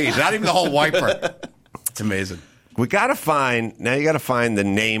blade. Not even the whole wiper. It's amazing. We got to find the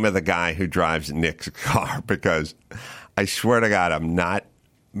name of the guy who drives Nick's car, because I swear to God, I'm not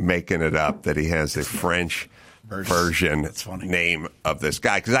making it up that he has the French version name of this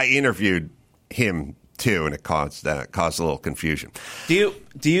guy, because I interviewed him too, and it caused a little confusion. Do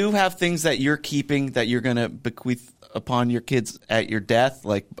you have things that you're keeping that you're going to bequeath upon your kids at your death?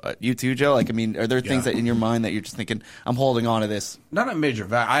 Like you too, Joe? Like, I mean, are there things that in your mind that you're just thinking, I'm holding on to this? Not a major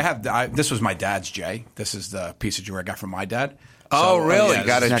value. This was my dad's J. This is the piece of jewelry I got from my dad. Oh, really?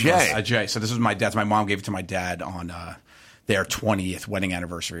 Got a J. A J. So this was my dad's. My mom gave it to my dad on their 20th wedding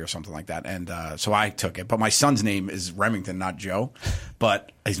anniversary or something like that. And so I took it. But my son's name is Remington, not Joe.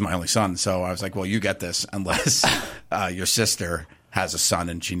 But he's my only son. So I was like, well, you get this unless your sister has a son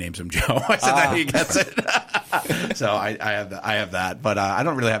and she names him Joe. I said that he gets it. So I have that. But I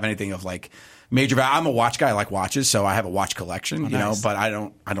don't really have anything of like major value. I'm a watch guy. I like watches. So I have a watch collection, nice. But I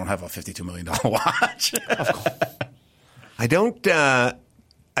don't have a $52 million watch. I don't.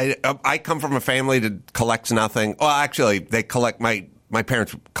 I come from a family that collects nothing. Well, actually, they collect. My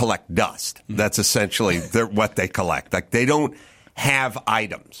parents collect dust. That's essentially what they collect. Like, they don't have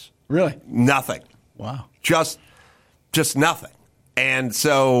items. Really? Nothing. Wow. Just nothing. And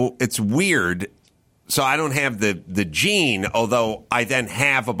so it's weird. So I don't have the gene, although I then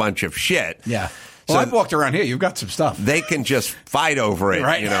have a bunch of shit. Yeah. Well, I've walked around here. You've got some stuff. They can just fight over it,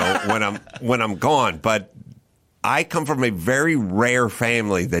 right. when I'm gone. But I come from a very rare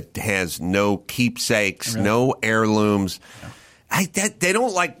family that has no keepsakes, no heirlooms. They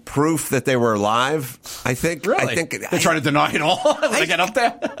don't like proof that they were alive, I think. Really? I think they try to deny it all when they get up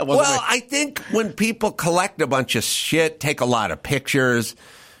there? I think when people collect a bunch of shit, take a lot of pictures,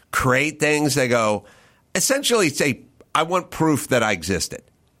 create things, they go, essentially say, I want proof that I existed.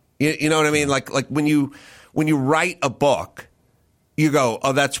 You know what I mean? Like when you write a book, you go,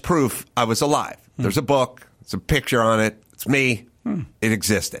 oh, that's proof I was alive. There's a book. It's a picture on it. It's me. It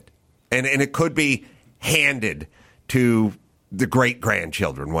existed. And it could be handed to the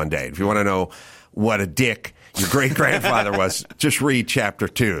great-grandchildren one day. If you want to know what a dick your great-grandfather was, just read chapter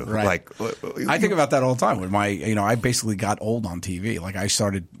 2. Right. Like, I think about that all the time. With I basically got old on TV. Like I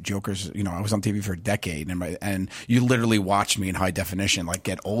started Jokers, I was on TV for a decade, and you literally watched me in high definition, like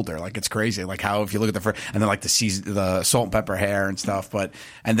get older. Like it's crazy. Like how if you look at the first, and then like the salt and pepper hair and stuff.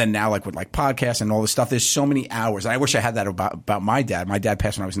 And then now like with like podcasts and all this stuff, there's so many hours. I wish I had that about my dad. My dad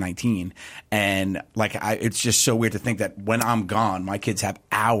passed when I was 19, and like it's just so weird to think that when I'm gone, my kids have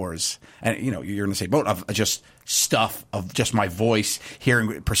hours, and you're in the same boat of just stuff of just my voice,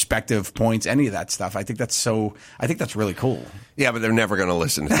 hearing perspective points, any of that stuff. I think that's really cool. Yeah, but they're never going to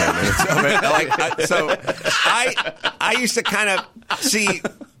listen to 10 minutes of it. I used to kind of see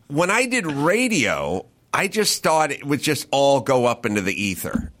when I did radio, I just thought it would just all go up into the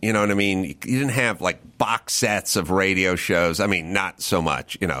ether. You know what I mean? You didn't have like box sets of radio shows. I mean, not so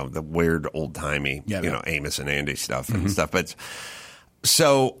much, the weird old timey, Amos and Andy stuff and stuff. But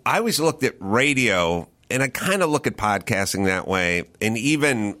so I always looked at radio, and I kind of look at podcasting that way, and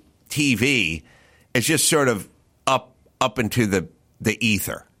even TV is just sort of up into the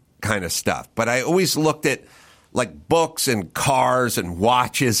ether kind of stuff. But I always looked at like books and cars and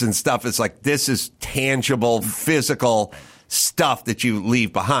watches and stuff. It's like this is tangible, physical stuff that you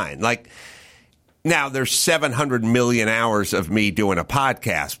leave behind. Like now there's 700 million hours of me doing a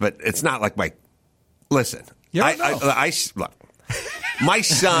podcast, but it's not like listen, look. My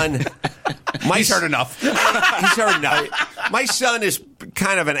son, he's heard enough. He's heard enough. My son is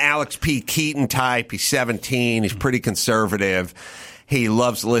kind of an Alex P. Keaton type. He's 17. He's pretty conservative. He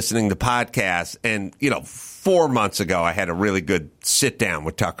loves listening to podcasts. And, 4 months ago, I had a really good sit down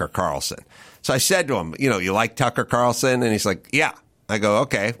with Tucker Carlson. So I said to him, you like Tucker Carlson? And he's like, yeah. I go,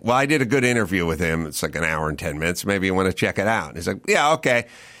 okay. Well, I did a good interview with him. It's like an hour and 10 minutes. Maybe you want to check it out. And he's like, yeah, okay.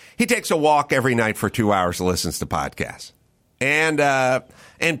 He takes a walk every night for 2 hours and listens to podcasts.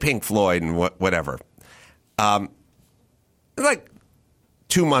 And Pink Floyd and whatever. Like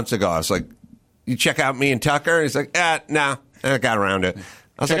 2 months ago, I was like, you check out me and Tucker? And he's like, no, I got around it.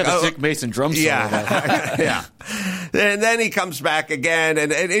 I was check like, out the Dick Mason drum solo. Yeah. Yeah. And then he comes back again,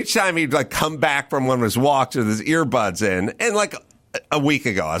 and each time he'd like come back from one of his walks with his earbuds in. And like a week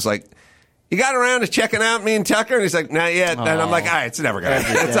ago, I was like, you got around to checking out me and Tucker? And he's like, not yet. And I'm like, all right, it's never going to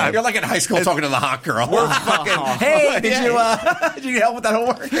happen. You're like in high school talking to the hot girl. We're fucking, hey, did you help with that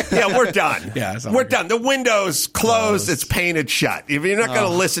homework? Yeah, we're done. Yeah, we're done. The window's closed. It's painted shut. If you're not going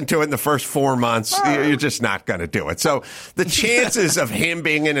to listen to it in the first 4 months, you're just not going to do it. So the chances of him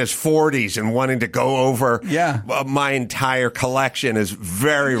being in his 40s and wanting to go over my entire collection is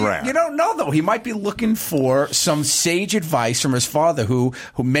very rare. You don't know, though. He might be looking for some sage advice from his father who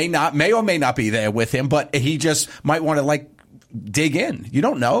may or may not be there with him, but he just might want to dig in. You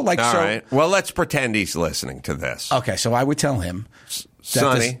don't know. All right. Well, let's pretend he's listening to this. Okay, so I would tell him,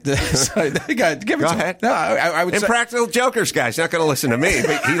 Sonny. Give it Go ahead. No, I would say, Impractical Jokers guy's not going to listen to me,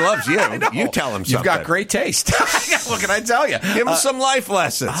 but he loves you. You tell him something. You've got great taste. What can I tell you? Give him some life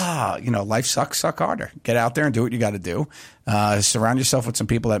lessons. Life sucks. Suck harder. Get out there and do what you got to do. Surround yourself with some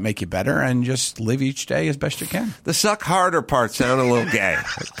people that make you better, and just live each day as best you can. The suck harder part sounded a little gay.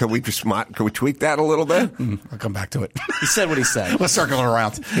 Could we tweak that a little bit? I'll come back to it. He said what he said. Let's circle it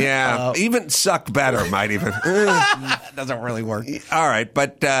around. Yeah, even suck better might even. That doesn't really work. All right,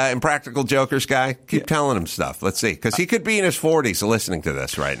 but Impractical Jokers guy, keep telling him stuff. Let's see, because he could be in his 40s listening to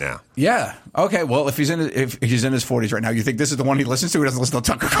this right now. Yeah. Okay. Well, if he's in his 40s right now, you think this is the one he listens to? He doesn't listen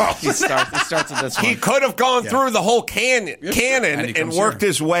to Tucker Carlson. He starts with this one. He could have gone through the whole canon and worked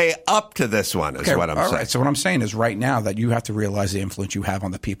his way up to this one. Is what I'm saying. All right. So what I'm saying is, right now, that you have to realize the influence you have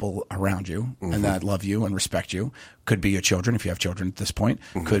on the people around you and that love you and respect you. Could be your children, if you have children at this point.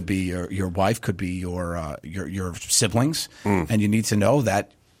 Could be your wife. Could be your siblings. And you need to know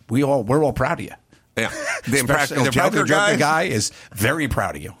that we're all proud of you. Yeah, the Impractical Joker guy is very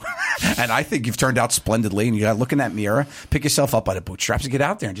proud of you, and I think you've turned out splendidly. And you got to look in that mirror, pick yourself up by the bootstraps, and get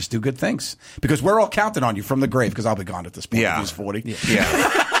out there and just do good things. Because we're all counting on you from the grave. Because I'll be gone at this point. He's 40. Yeah.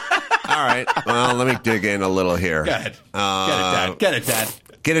 All right. Well, let me dig in a little here. Go ahead. Get it, Dad.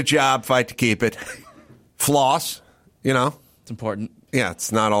 Get a job. Fight to keep it. Floss. It's important. Yeah,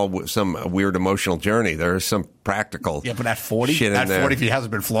 it's not all some weird emotional journey. There is some practical. Yeah, but at 40, shit in there. 40, if he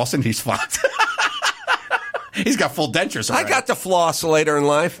hasn't been flossing, he's fucked. He's got full dentures already. I got to floss later in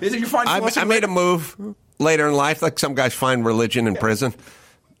life. Is it you find I made a move later in life, like some guys find religion in prison.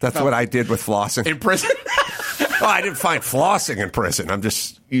 That's what I did with flossing. In prison? Well, I didn't find flossing in prison. I'm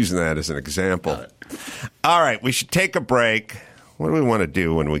just using that as an example. All right, we should take a break. What do we want to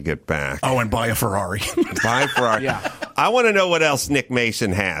do when we get back? Oh, and buy a Ferrari. Buy a Ferrari. Yeah. I want to know what else Nick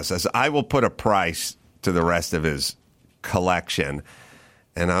Mason has, as I will put a price to the rest of his collection.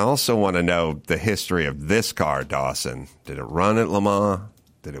 And I also want to know the history of this car, Dawson. Did it run at Le Mans?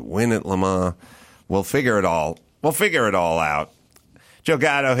 Did it win at Le Mans? We'll figure it all out. Joe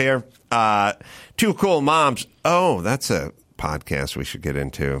Gatto here. Two Cool Moms. Oh, that's a podcast we should get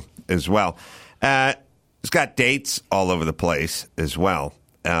into as well. It's got dates all over the place as well.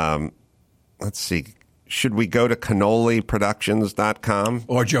 Let's see. Should we go to cannoliproductions.com?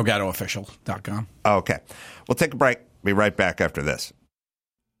 Or joegattoofficial.com. Okay. We'll take a break. Be right back after this.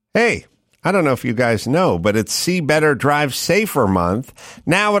 Hey, I don't know if you guys know, but it's See Better, Drive Safer month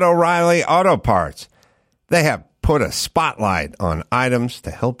now at O'Reilly Auto Parts. They have put a spotlight on items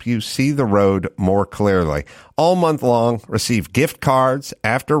to help you see the road more clearly. All month long, receive gift cards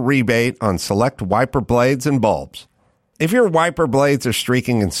after rebate on select wiper blades and bulbs. If your wiper blades are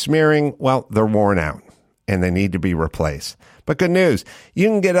streaking and smearing, well, they're worn out and they need to be replaced. But good news, you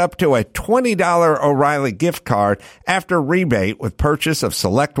can get up to a $20 O'Reilly gift card after rebate with purchase of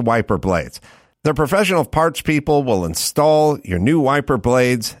select wiper blades. The professional parts people will install your new wiper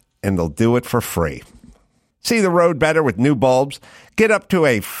blades and they'll do it for free. See the road better with new bulbs? Get up to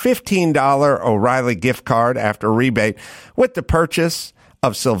a $15 O'Reilly gift card after rebate with the purchase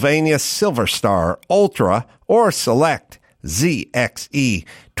of Sylvania Silver Star Ultra or select ZXE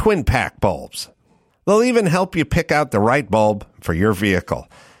twin pack bulbs. They'll even help you pick out the right bulb for your vehicle.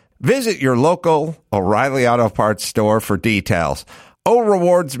 Visit your local O'Reilly Auto Parts store for details. O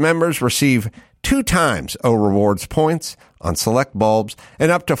Rewards members receive 2 times O Rewards points on select bulbs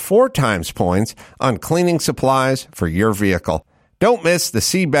and up to 4 times points on cleaning supplies for your vehicle. Don't miss the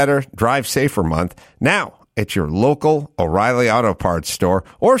See Better, Drive Safer month now at your local O'Reilly Auto Parts store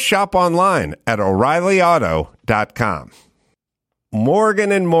or shop online at O'ReillyAuto.com.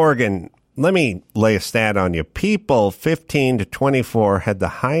 Morgan & Morgan. Let me lay a stat on you. People 15 to 24 had the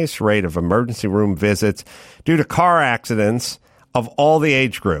highest rate of emergency room visits due to car accidents of all the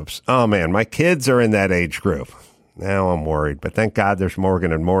age groups. Oh, man, my kids are in that age group. Now I'm worried, but thank God there's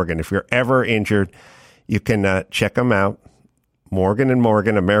Morgan & Morgan. If you're ever injured, you can check them out. Morgan &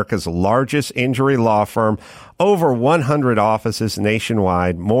 Morgan, America's largest injury law firm, over 100 offices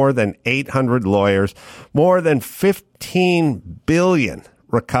nationwide, more than 800 lawyers, more than $15 billion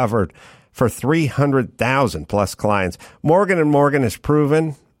recovered for 300,000 plus clients. Morgan & Morgan has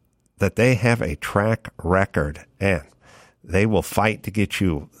proven that they have a track record, and they will fight to get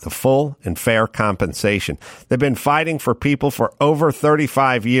you the full and fair compensation. They've been fighting for people for over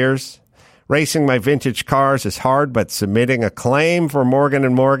 35 years. Racing my vintage cars is hard, but submitting a claim for Morgan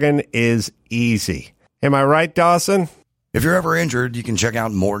 & Morgan is easy. Am I right, Dawson? If you're ever injured, you can check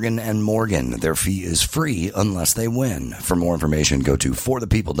out Morgan & Morgan. Their fee is free unless they win. For more information, go to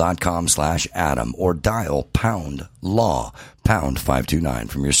forthepeople.com/Adam or dial #LAW, #529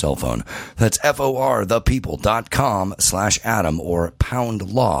 from your cell phone. That's forthepeople.com/Adam or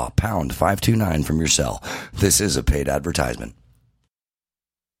 #LAW, #529 from your cell. This is a paid advertisement.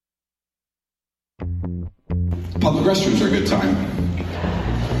 Public restrooms are a good time.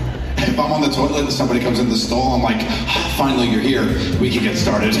 If I'm on the toilet and somebody comes in the stall, I'm like, finally you're here, we can get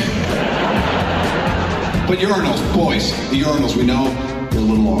started. But urinals, boys, the urinals, we know they're a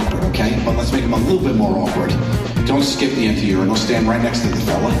little awkward, okay? But let's make them a little bit more awkward. Don't skip the empty urinal, stand right next to the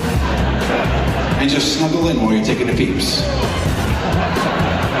fella. And just snuggle in while you're taking a peeps.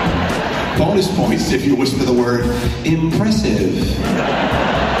 Bonus points if you whisper the word impressive.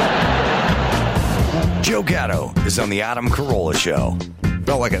 Joe Gatto is on the Adam Carolla Show.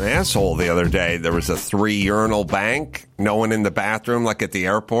 Felt like an asshole the other day. There was a 3 urinal bank, no one in the bathroom like at the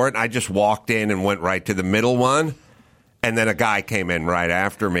airport. I just walked in and went right to the middle one, and then a guy came in right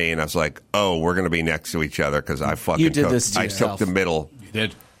after me, and I was like, oh, we're going to be next to each other because I fucking You did this to yourself. took the middle. You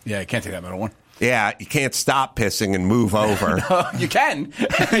did? Yeah, you can't take that middle one. Yeah, you can't stop pissing and move over. No, you can.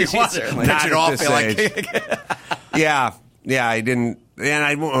 You certainly. Not pitch it at off. this Feel age. Yeah, I didn't. And I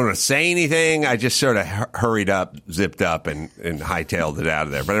didn't want to say anything. I just sort of hurried up, zipped up, and hightailed it out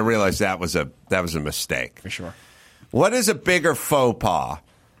of there. But I realized that was a mistake. For sure. What is a bigger faux pas?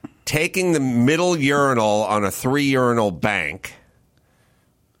 Taking the middle urinal on a 3 urinal bank,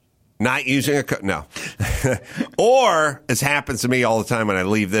 not using a no, or as happens to me all the time when I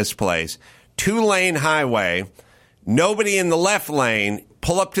leave this place, 2-lane highway, nobody in the left lane,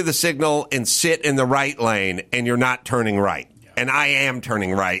 pull up to the signal and sit in the right lane, and you're not turning right. And I am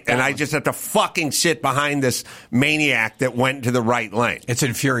turning right. And I just have to fucking sit behind this maniac that went to the right lane. It's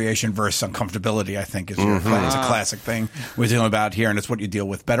infuriation versus uncomfortability, I think, is it's a classic thing we're dealing about here, and it's what you deal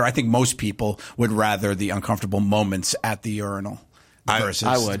with better. I think most people would rather the uncomfortable moments at the urinal. versus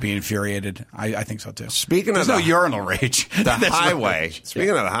I would be infuriated. I think so too. Speaking There's of no urinal rage. the highway. Speaking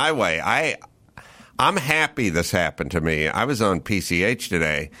of the highway, I'm happy this happened to me. I was on PCH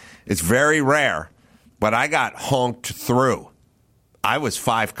today. It's very rare, but I got honked through. I was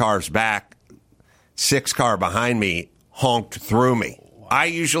 5 cars back, 6 car behind me, honked through me. I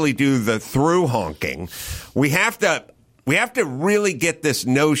usually do the through honking. We have to really get this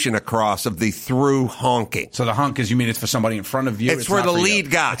notion across of the through honking. So the honk is, you mean it's for somebody in front of you? It's for the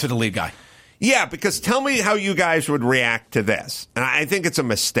lead guy. It's for the lead guy. Yeah, because tell me how you guys would react to this. And I think it's a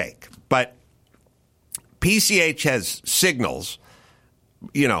mistake. But PCH has signals.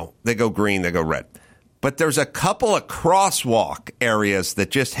 You know, they go green, they go red. But there's a couple of crosswalk areas that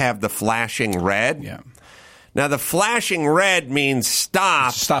just have the flashing red. Yeah. Now, the flashing red means stop.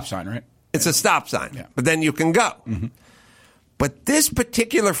 It's a stop sign, right? It's a stop sign. Yeah. But then you can go. Mm-hmm. But this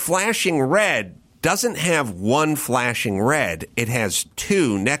particular flashing red doesn't have one flashing red. It has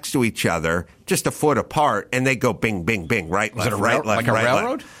 2 next to each other, just a foot apart, and they go bing, bing, bing, right, left, right, left, like a right,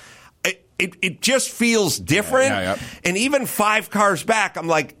 railroad? Left. It just feels different. Yeah. And even 5 cars back, I'm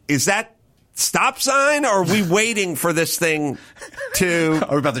like, is that stop sign, or are we waiting for this thing to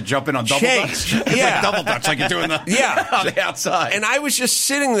Are we about to jump in on double change? dutch? Yeah. Like double dutch like you're doing on the outside. And I was just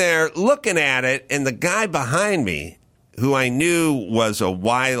sitting there looking at it, and the guy behind me, who I knew was a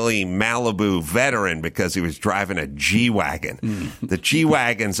wily Malibu veteran because he was driving a G-Wagon. The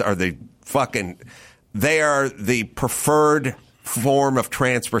G-Wagons are they are the preferred form of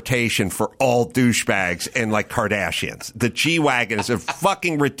transportation for all douchebags and like Kardashians. The G-Wagon is a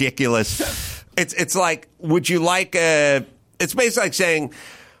fucking ridiculous. It's like, would you like it's basically like saying,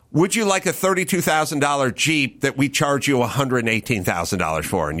 would you like a $32,000 Jeep that we charge you $118,000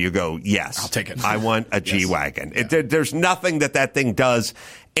 for? And you go, yes. I'll take it. I want a G-Wagon. Yeah. There's nothing that thing does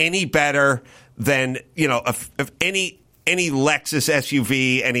any better than, if any Lexus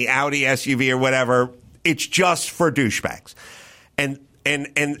SUV, any Audi SUV or whatever. It's just for douchebags. And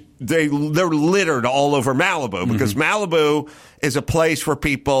they're littered all over Malibu because Malibu is a place for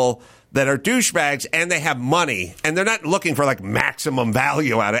people that are douchebags and they have money and they're not looking for like maximum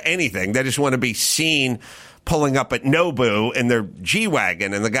value out of anything. They just want to be seen pulling up at Nobu in their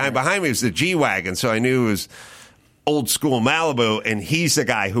G-Wagon. And the guy behind me was the G-Wagon. So I knew it was old school Malibu, and he's the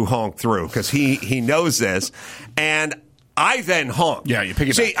guy who honked through because he knows this. And I then honked. Yeah, you pick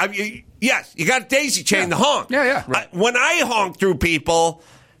it back. Yes, you got to daisy chain the honk. Yeah, right. When I honk through people,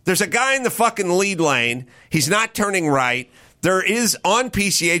 there's a guy in the fucking lead lane. He's not turning right. There is, on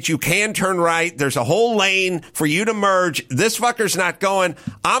PCH, you can turn right. There's a whole lane for you to merge. This fucker's not going.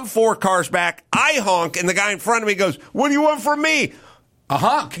 I'm 4 cars back. I honk, and the guy in front of me goes, "What do you want from me?" A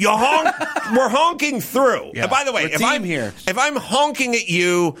honk. You honk. We're honking through. Yeah. And by the way, if I'm honking at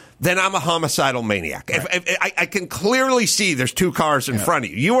you, then I'm a homicidal maniac. Right. If I can clearly see there's 2 cars in front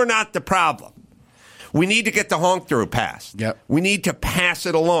of you. You are not the problem. We need to get the honk through passed. Yep. We need to pass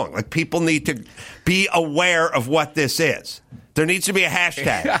it along. Like, people need to be aware of what this is. There needs to be a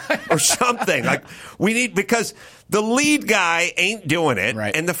hashtag or something. Like, we need, because the lead guy ain't doing it.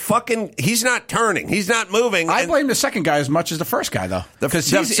 Right. And he's not turning. He's not moving. I blame the second guy as much as the first guy, though. The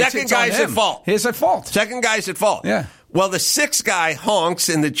second guy's at fault. He's at fault. Second guy's at fault. Yeah. Well, the 6th guy honks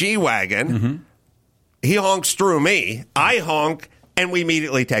in the G-Wagon. Mm-hmm. He honks through me. I honk, and we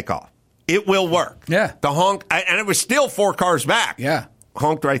immediately take off. It will work. Yeah. The honk, and it was still 4 cars back. Yeah.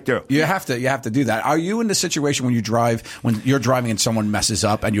 Honked right through. You have to do that. Are you in the situation when you're driving and someone messes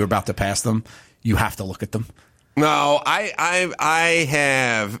up and you're about to pass them, you have to look at them? No, I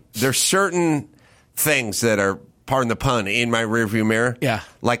have. There's certain things that are, pardon the pun, in my rearview mirror. Yeah.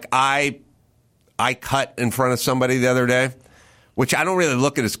 Like I cut in front of somebody the other day, which I don't really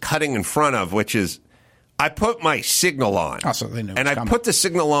look at as cutting in front of, which is I put my signal on. Oh, so they knew. And I put the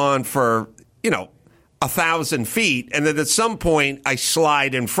signal on for, 1,000 feet, and then at some point I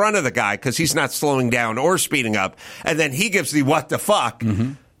slide in front of the guy because he's not slowing down or speeding up, and then he gives the what the fuck.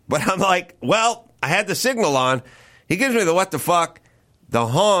 Mm-hmm. But I'm like, well, I had the signal on. He gives me the what the fuck, the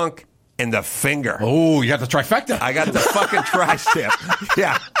honk, and the finger. Oh, you got the trifecta. I got the fucking tri-tip.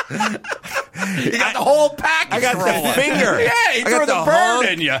 Yeah. You got the whole package. I got the finger. Yeah, he threw the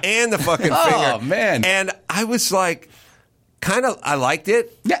bird in you. And the fucking finger. Oh, man. And I was like, I liked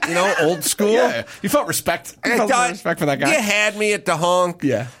it. Yeah. Old school. Yeah. You felt respect. You felt respect for that guy. You had me at the honk.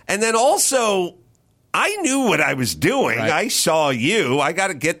 Yeah. And then also, I knew what I was doing. Right. I saw you. I got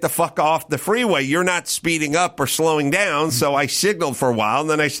to get the fuck off the freeway. You're not speeding up or slowing down. So I signaled for a while, and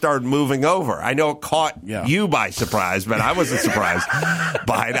then I started moving over. I know it caught you by surprise, but I wasn't surprised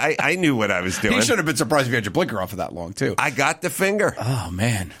by it. I knew what I was doing. You should have been surprised if you had your blinker off for that long, too. I got the finger. Oh,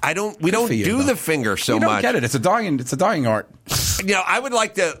 man. We don't do the finger so much. You don't get it. It's a dying art. I would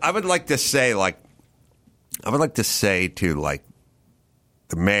like to say, to, like,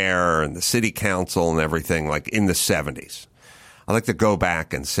 the mayor and the city council and everything, like in the 70s. I'd like to go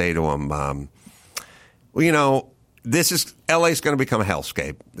back and say to them, LA's going to become a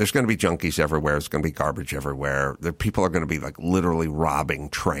hellscape. There's going to be junkies everywhere. There's going to be garbage everywhere. People are going to be like literally robbing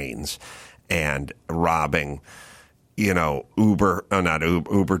trains and robbing, Uber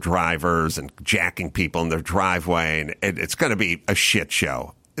drivers and jacking people in their driveway. And it's going to be a shit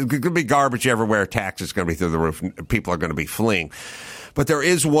show. It's going to be garbage everywhere. Taxes going to be through the roof. People are going to be fleeing. But there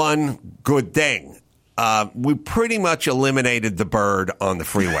is one good thing. We pretty much eliminated the bird on the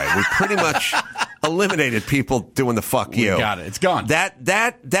freeway. We pretty much eliminated people doing the fuck you. Got it. It's gone.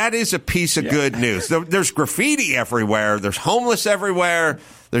 That is a piece of good news. There's graffiti everywhere. There's homeless everywhere.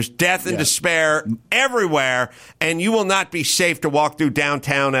 There's death and despair everywhere, and you will not be safe to walk through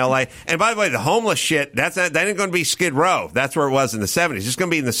downtown LA. And by the way, the homeless shit, that ain't going to be Skid Row. That's where it was in the 70s. It's going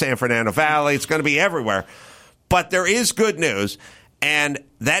to be in the San Fernando Valley. It's going to be everywhere. But there is good news. And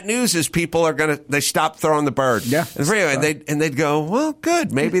that news is people are they stop throwing the bird. Yeah. And they'd go, well,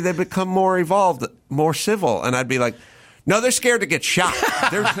 good. Maybe they become more evolved, more civil. And I'd be like, no, they're scared to get shot.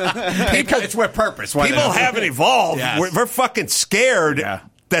 It's with purpose. People haven't evolved. Yes. We're fucking scared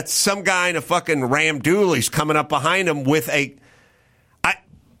that some guy in a fucking Ram Dooley's coming up behind them with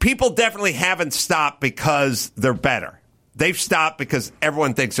people definitely haven't stopped because they're better. They've stopped because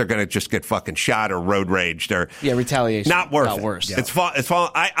everyone thinks they're going to just get fucking shot or road raged or retaliation. Not worth Got it. Worse. Yeah.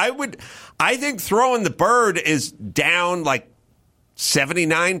 I think throwing the bird is down like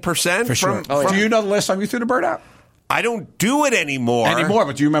 79%. For sure. Do you know the last time you threw the bird out? I don't do it anymore.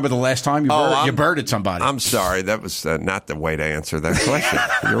 But do you remember the last time you birded somebody? I'm sorry. That was not the way to answer that question.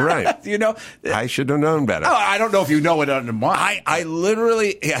 You're right. I should have known better. Oh, I don't know if you know it under mine. I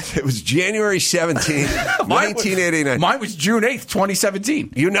literally, it was January 17th, 1989. Mine was June 8th,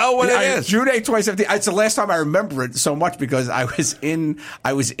 2017. You know what it is. June 8th, 2017. It's the last time I remember it so much because I was in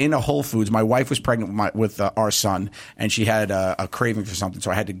a Whole Foods. My wife was pregnant with our son, and she had a craving for something,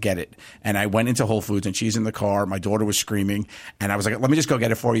 so I had to get it. And I went into Whole Foods, and she's in the car. My daughter was screaming, and I was like, let me just go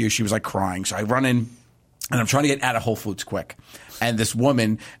get it for you. She was like crying. So I run in, and I'm trying to get out of Whole Foods quick. And this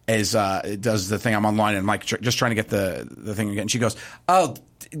woman does the thing. I'm online, and I'm like just trying to get the thing again. She goes, oh,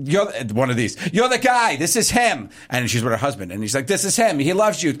 you're one of these. You're the guy. This is him. And she's with her husband. And he's like, this is him. He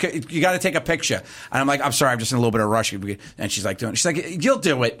loves you. You got to take a picture. And I'm like, I'm sorry. I'm just in a little bit of a rush. And she's like, you'll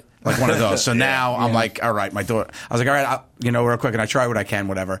do it. Like one of those. So now I'm like, all right, my daughter. I was like, all right, real quick. And I try what I can,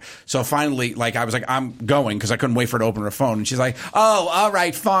 whatever. So finally, I was like, I'm going because I couldn't wait for her to open her phone. And she's like, oh, all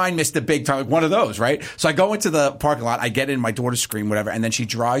right, fine, Mr. Big Time. Like one of those, right? So I go into the parking lot. I get in, my daughter scream, whatever. And then she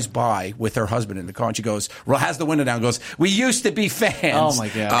drives by with her husband in the car. And she goes, has the window down and goes, we used to be fans. Oh, my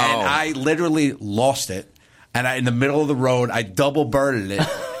God. And I literally lost it. And in the middle of the road, I double birded it.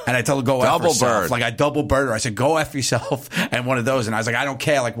 And I told her, go F yourself. Like, I double birded her. I said, go F yourself. And one of those. And I was like, I don't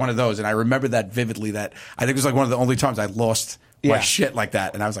care. Like, one of those. And I remember that vividly. That I think it was like one of the only times I lost my shit like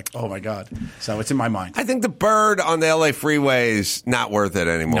that. And I was like, oh, my God. So it's in my mind. I think the bird on the LA freeway is not worth it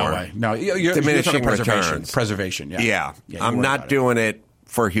anymore. No way. No. You're diminishing returns. Preservation. Yeah. I'm not doing it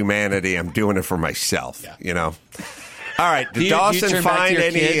for humanity. I'm doing it for myself, All right. Did Dawson find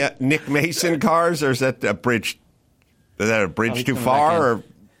any Nick Mason cars, or is that a bridge? Is that a bridge too far? Or?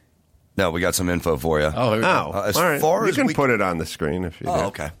 No, we got some info for you. As all right. Far you as can put it on the screen if you. Oh,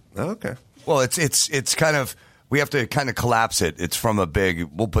 okay. Okay. Well, it's kind of we have to kind of collapse it. It's from a big.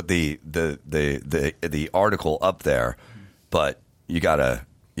 We'll put the article up there, but you gotta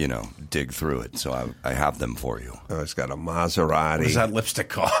dig through it. So I have them for you. Oh, it's got a Maserati. What is that lipstick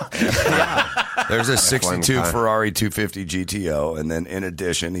called? There's a 62 Ferrari 250 GTO, and then in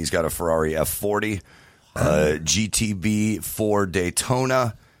addition, he's got a Ferrari F40, GTB 4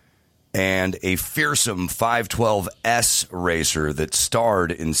 Daytona, and a fearsome 512S racer that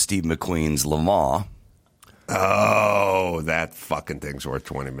starred in Steve McQueen's Le Mans. Oh, that fucking thing's worth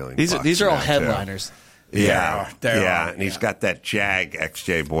 $20 million. These are all headliners. Too. Yeah, and he's got that Jag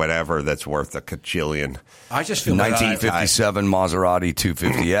XJ whatever that's worth a kajillion. I just feel 1957 Maserati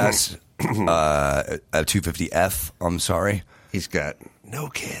 250S, a 250F. I'm sorry. He's got no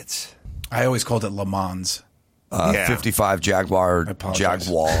kids. I always called it Le Mans. 55 Jaguar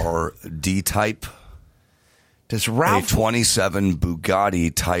D-Type. Does A Ralph 27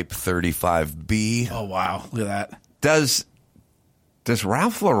 Bugatti Type 35B. Oh, wow. Look at that. does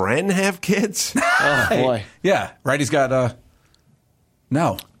Ralph Lauren have kids? Oh, boy. Yeah, right. He's got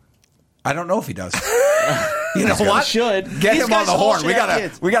no. I don't know if he does. You know what? Should. Get These him on guys the all horn. should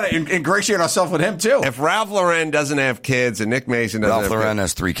have We gotta ingratiate ourselves with him too. If Ralph Lauren doesn't have kids and Nick Mason doesn't Ralph have Lauren kids.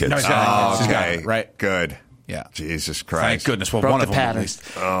 has 3 kids. No, he's got Oh, He's got okay. it, right. Good. Yeah. Jesus Christ. Thank goodness. Well, Broke one the of them at pattern. least.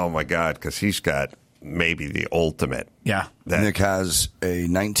 Oh, my God, because he's got maybe the ultimate. Yeah. Nick has a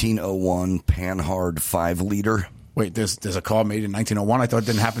 1901 Panhard 5-liter. Wait, there's a car made in 1901. I thought it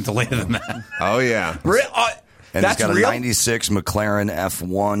didn't happen until later than that. Oh, yeah. And That's he's got real? a 96 McLaren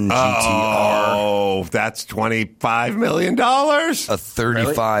F1 GTR. Oh, that's $25 million. A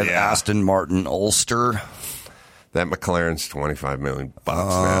 35 Really? Yeah. Aston Martin Ulster. That McLaren's $25 million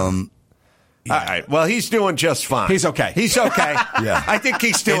now. All right. Well, he's doing just fine. He's okay. He's okay. Yeah. I think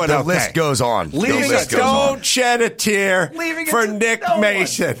he's doing The okay. list goes on. Leaving The it, list goes on. don't shed a tear Leaving it for to Nick no one.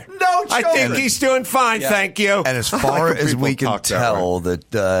 Mason. No I think children. he's doing fine, thank you. And as I far like when as people we can talk that tell, way.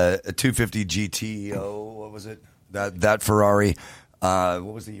 that a 250 GTO, what was it? That Ferrari, what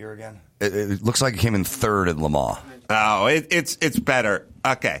was the year again? It looks like it came in third at Le Mans. Oh, it's better.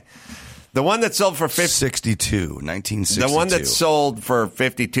 Okay. The one that sold for 1962. The one that sold for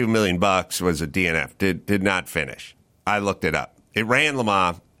 $52 million was a DNF. Did not finish. I looked it up. It ran Le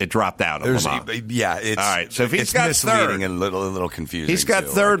Mans. It dropped out of Le Mans. Yeah, it's all right. So if he's it's got misleading third, and a little confusing. he's got too.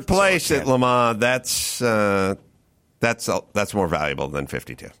 third place So I at Le Mans. That's more valuable than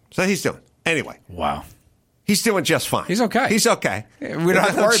 52. So he's doing anyway. Wow. He's doing just fine. He's okay. He's okay. We don't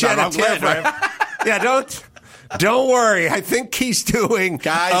have to worry shed about him. a I'm glad tear for for him. Yeah, don't worry. I think he's doing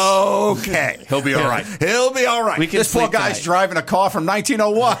Guys. okay. He'll be all right. He'll be all right. We can This poor sleep guy's tonight. driving a car from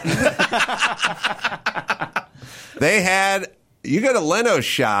 1901. They had, you go to Leno's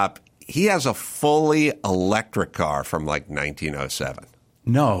shop, he has a fully electric car from like 1907.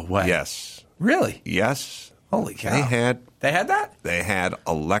 No way. Yes. Really? Yes. Holy cow. They had that? They had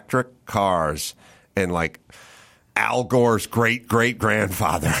electric cars, and like Al Gore's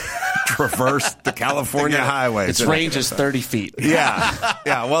great-great-grandfather traversed the California highways. Its range is 30 feet. Yeah.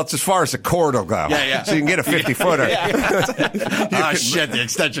 Yeah. Well, it's as far as the cord will go. Yeah. So you can get a 50-footer. Shit, the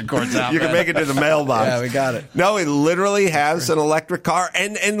extension cord's out. You can make it to the mailbox. Yeah, we got it. No, it literally has an electric car,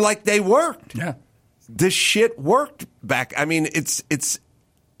 and like they worked. Yeah. This shit worked back. I mean, it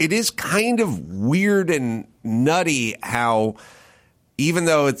is kind of weird and nutty how, even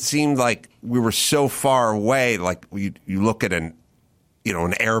though it seemed like we were so far away, like you look at an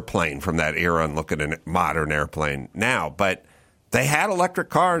airplane from that era and look at a modern airplane now, but they had electric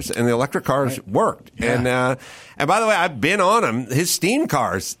cars, and the electric cars worked. Yeah. And by the way, I've been on them. His steam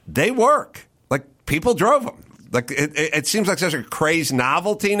cars, they work. Like, people drove them. Like, it seems like such a crazed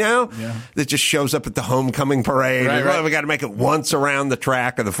novelty now that just shows up at the homecoming parade. Right, Well, right. we got to make it once around the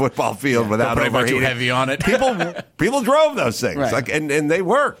track of the football field without Don't put overheating. too heavy on it. People drove those things, Right. like, and they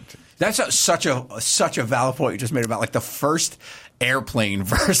worked. That's such a valid point you just made about like the first airplane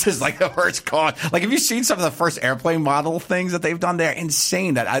versus like the first car. Like, have you seen some of the first airplane model things that they've done? They're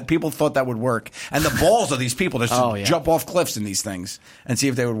insane. People thought that would work, and the balls of these people just jump off cliffs in these things and see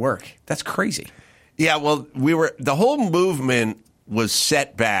if they would work. That's crazy. Yeah, well, the whole movement was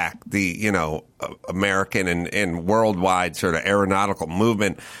set back. The American and worldwide sort of aeronautical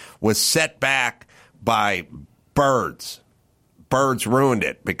movement was set back by birds. Birds ruined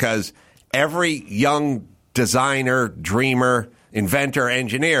it because every young designer, dreamer, inventor,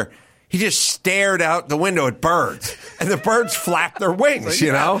 engineer, he just stared out the window at birds, and the birds flapped their wings.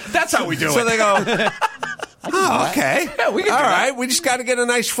 That's how we do So it. they go. Oh, okay. Yeah, we can all do that. right. We just got to get a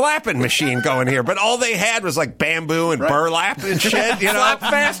nice flapping machine going here. But all they had was like bamboo and burlap and shit. Flap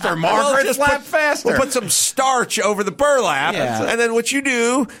faster, Margaret. just Flap faster. We'll put some starch over the burlap, Yeah. and then what you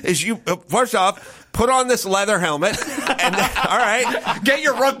do is you first off put on this leather helmet, and all right, Get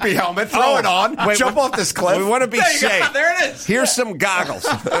your rugby helmet, throw it on, jump off this cliff. We want to be There you go. safe. There it is. Here's some goggles.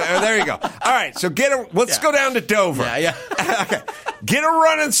 There you go. All right, so let's go down to Dover. Yeah. Okay. Get a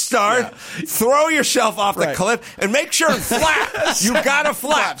running start. Throw yourself off the cliff, and make sure and flap. You gotta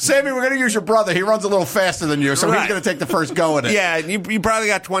flap. Sammy, we're going to use your brother. He runs a little faster than you, so Right. he's going to take the first go at it. Yeah, and you probably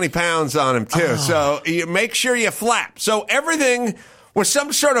got 20 pounds on him too. So you make sure you flap. So everything was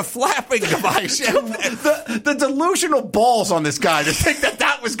some sort of flapping device. The delusional balls on this guy to think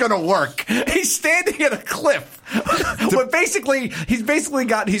that was going to work. He's standing at a cliff, but basically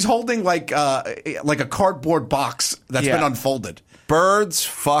he's holding like a cardboard box that's been unfolded. Birds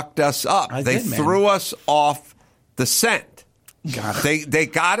fucked us up. They did, man. threw us off the scent. They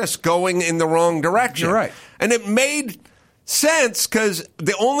got us going in the wrong direction. You're right. And it made sense because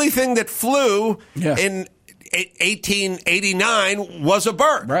the only thing that flew 1889 was a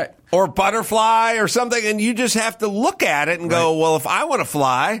bird. Right. Or butterfly or something, and you just have to look at it and go, well, if I want to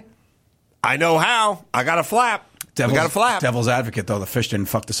fly, I know how. I got a flap. I got a flap. Devil's advocate, though, the fish didn't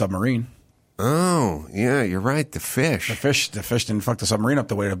fuck the submarine. Oh, yeah, you're right. The fish. The fish didn't fuck the submarine up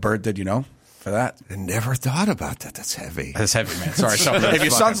the way the bird did, for that. I never thought about that. That's heavy. That's heavy, man. Sorry. So if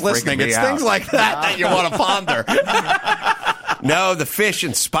your son's listening, it's things like that you want to ponder. No, the fish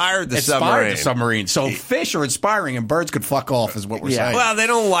inspired the submarine. So fish are inspiring and birds could fuck off is what we're saying. Well, they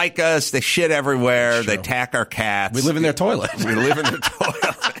don't like us. They shit everywhere. They attack our cats. We live in their toilet. We live in their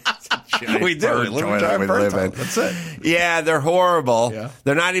toilet. We do. We live in a giant bird toilet. That's it. Yeah, they're horrible. Yeah.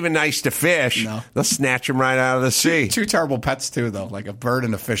 They're not even nice to fish. No. They'll snatch them right out of the sea. Two terrible pets, too, though. Like a bird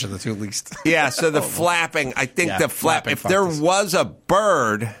and a fish are the two least. Yeah, so the flapping, I think the flapping if there was a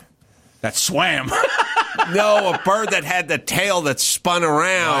bird that swam. No, a bird that had the tail that spun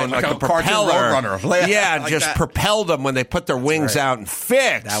around like a propeller. Roadrunner. Yeah, like just propelled them when they put their wings out and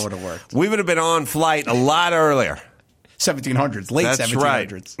fixed. That would have worked. We would have been on flight a lot earlier. 1700s, late That's 1700s. Right.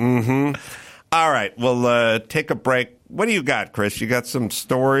 Mm-hmm. All right, we'll take a break. What do you got, Chris? You got some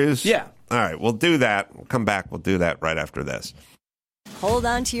stories? Yeah. All right, we'll do that. We'll come back. We'll do that right after this. Hold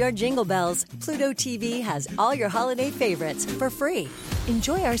on to your jingle bells. Pluto TV has all your holiday favorites for free.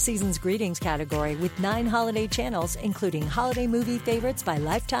 Enjoy our season's greetings category with 9 holiday channels, including holiday movie favorites by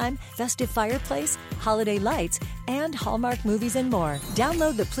Lifetime, Festive Fireplace, Holiday Lights, and Hallmark movies and more.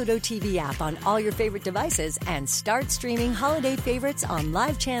 Download the Pluto TV app on all your favorite devices and start streaming holiday favorites on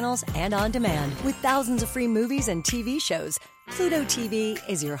live channels and on demand. With thousands of free movies and TV shows, Pluto TV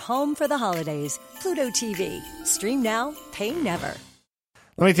is your home for the holidays. Pluto TV. Stream now, pay never.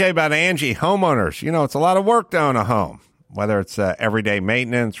 Let me tell you about Angie Homeowners. You know, it's a lot of work to own a home. Whether it's everyday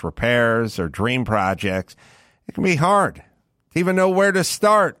maintenance, repairs, or dream projects, it can be hard to even know where to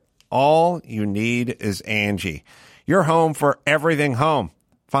start. All you need is Angie, your home for everything home.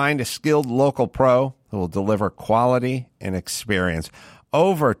 Find a skilled local pro who will deliver quality and experience.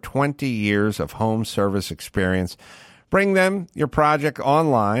 Over 20 years of home service experience. Bring them your project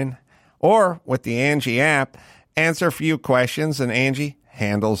online or with the Angie app. Answer a few questions and Angie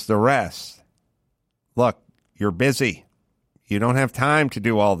handles the rest. Look, you're busy. You don't have time to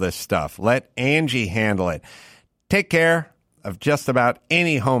do all this stuff. Let Angie handle it. Take care of just about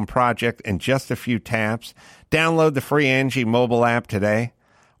any home project in just a few taps. Download the free Angie mobile app today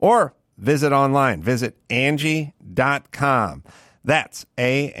or visit online. Visit Angie.com. That's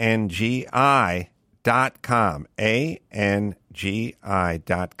ANGI.com. ANGI.com.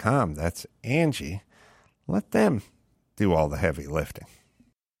 That's Angie. Let them do all the heavy lifting.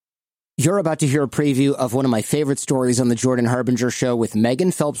 You're about to hear a preview of one of my favorite stories on the Jordan Harbinger Show with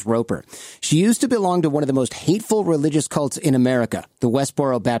Megan Phelps-Roper. She used to belong to one of the most hateful religious cults in America, the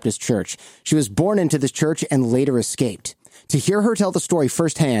Westboro Baptist Church. She was born into this church and later escaped. To hear her tell the story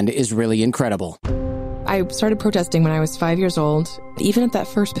firsthand is really incredible. I started protesting when I was 5 years old. Even at that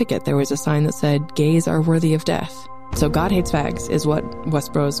first picket, there was a sign that said, "Gays are worthy of death." So God hates fags is what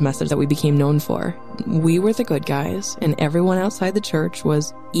Westboro's message that we became known for. We were the good guys, and everyone outside the church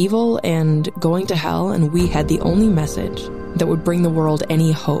was evil and going to hell, and we had the only message that would bring the world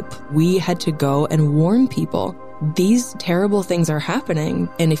any hope. We had to go and warn people. These terrible things are happening,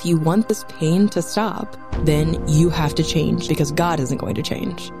 and if you want this pain to stop, then you have to change, because God isn't going to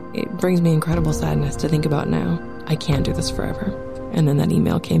change. It brings me incredible sadness to think about now. I can't do this forever. And then that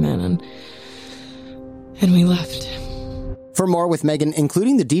email came in, and we left. For more with Megan,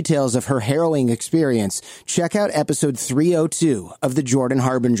 including the details of her harrowing experience, check out episode 302 of The Jordan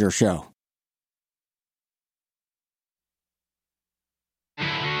Harbinger Show.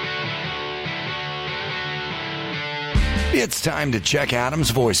 It's time to check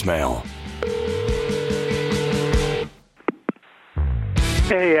Adam's voicemail.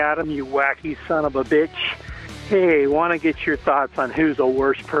 Hey, Adam, you wacky son of a bitch. Hey, want to get your thoughts on who's the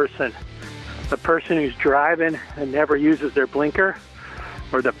worst person? The person who's driving and never uses their blinker,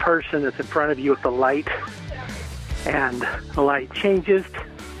 or the person that's in front of you with the light and the light changes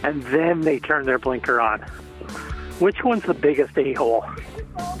and then they turn their blinker on? Which one's the biggest a-hole?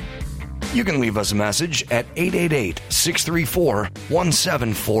 You can leave us a message at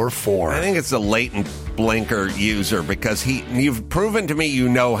 888-634-1744. I think it's the latent blinker user because you've proven to me you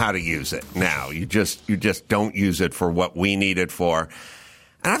know how to use it now. You just don't use it for what we need it for.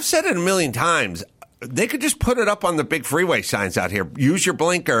 And I've said it a million times. They could just put it up on the big freeway signs out here. Use your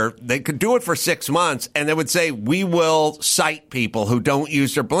blinker. They could do it for 6 months, and they would say, we will cite people who don't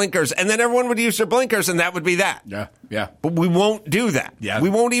use their blinkers, and then everyone would use their blinkers, and that would be that. Yeah. But we won't do that. Yeah. We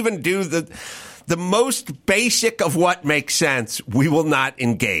won't even do the most basic of what makes sense. We will not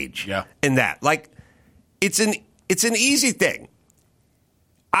engage in that. Like, it's an easy thing.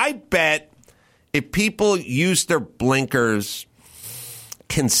 I bet if people use their blinkers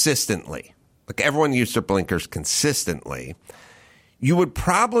consistently, like everyone used their blinkers consistently, you would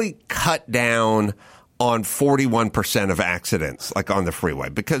probably cut down on 41% of accidents, like on the freeway,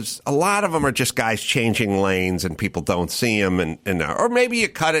 because a lot of them are just guys changing lanes and people don't see them, or maybe you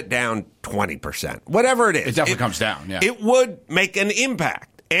cut it down 20%, whatever it is. It definitely comes down. Yeah, it would make an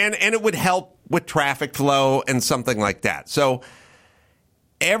impact, and it would help with traffic flow and something like that. So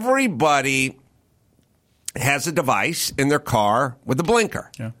everybody has a device in their car with a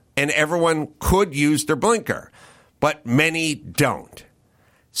blinker, and everyone could use their blinker, but many don't.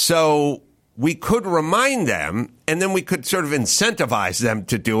 So we could remind them, and then we could sort of incentivize them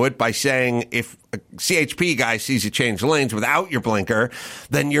to do it by saying, if a CHP guy sees you change lanes without your blinker,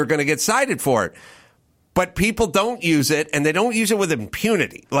 then you're going to get cited for it. But people don't use it, and they don't use it with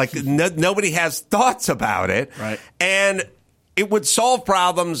impunity. Like, nobody has thoughts about it. Right. And it would solve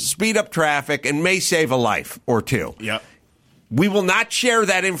problems, speed up traffic, and may save a life or two. Yep. We will not share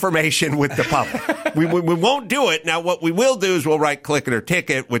that information with the public. we won't do it. Now, what we will do is we'll write click it or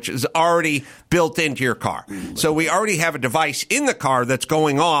ticket, which is already built into your car. So we already have a device in the car that's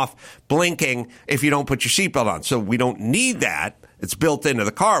going off, blinking, if you don't put your seatbelt on. So we don't need that. It's built into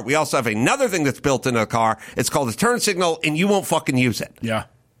the car. We also have another thing that's built into the car. It's called a turn signal, and you won't fucking use it. Yeah.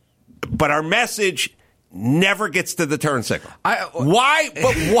 But our message never gets to the turn signal. Why?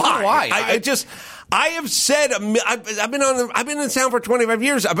 But why? Why? I have said, I've been in sound for 25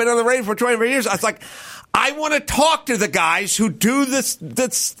 years. I've been on the radio for 25 years. I was like, I want to talk to the guys who do this,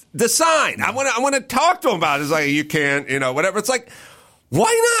 the sign. I want to talk to them about it. It's like, you can't, whatever. It's like,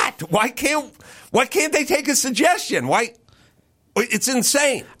 why not? Why can't they take a suggestion? Why? It's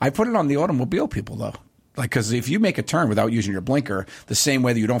insane. I put it on the automobile people, though. Like, because if you make a turn without using your blinker, the same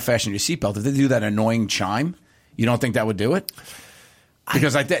way that you don't fasten your seatbelt, if they do that annoying chime, you don't think that would do it?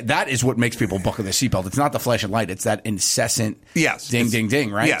 Because that is what makes people buckle their seatbelt. It's not the flashing light. It's that incessant ding, ding,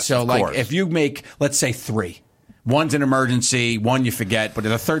 ding, right? Yes, so, like, course. if you make, let's say, 3. One's an emergency, one you forget, but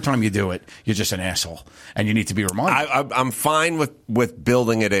the third time you do it, you're just an asshole, and you need to be reminded. I'm fine with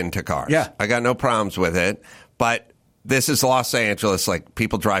building it into cars. Yeah. I got no problems with it, but this is Los Angeles. Like,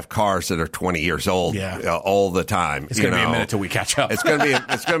 people drive cars that are 20 years old all the time. It's going to be a minute till we catch up. It's going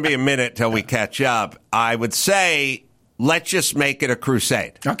to be a minute till we catch up. I would say, let's just make it a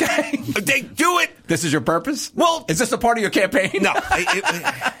crusade. Okay. They do it. This is your purpose? Well, is this a part of your campaign? No.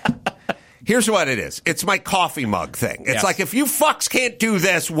 Here's what it is. It's my coffee mug thing. It's like, if you fucks can't do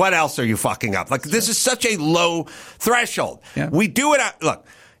this, what else are you fucking up? Like, this is such a low threshold. Yeah. We do it. Look,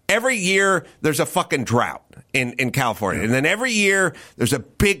 every year there's a fucking drought in California. And then every year there's a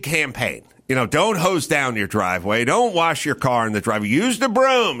big campaign. Don't hose down your driveway. Don't wash your car in the driveway. Use the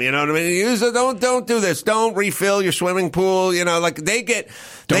broom. You know what I mean? Don't do this. Don't refill your swimming pool. Like,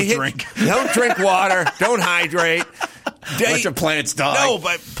 drink. Don't drink water. Don't hydrate. Let your plants die. No,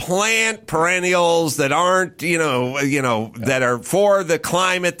 but plant perennials that aren't, that are for the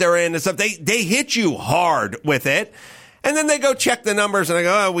climate they're in and stuff. They hit you hard with it. And then they go check the numbers and they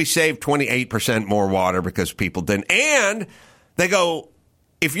go, we saved 28% more water because people didn't. And they go,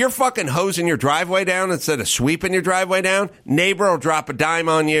 if you're fucking hosing your driveway down instead of sweeping your driveway down, neighbor will drop a dime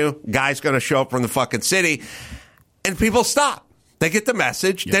on you. Guy's going to show up from the fucking city. And people stop. They get the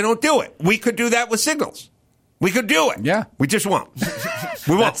message. Yeah. They don't do it. We could do that with signals. We could do it. Yeah. We just won't.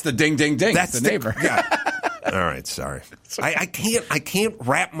 We won't. That's the ding, ding, ding. That's the neighbor. Yeah. All right, sorry. I can't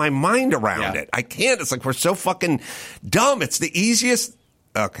wrap my mind around it. I can't. It's like, we're so fucking dumb. It's the easiest.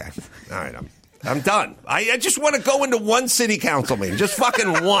 Okay. All right, I'm done. I just want to go into one city council meeting. Just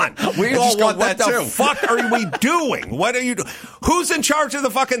fucking one. We just got what that the too. fuck are we doing? What are you doing? Who's in charge of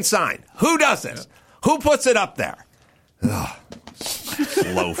the fucking sign? Who does this? Who puts it up there? Ugh.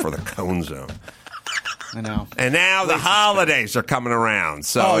 Slow for the cone zone. I know. And now the holidays are coming around.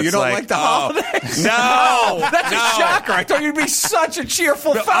 So you don't like the holidays? No. That's a shocker. I thought you'd be such a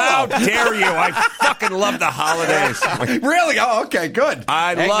cheerful fellow. How dare you? I fucking love the holidays. Really? Oh, okay, good.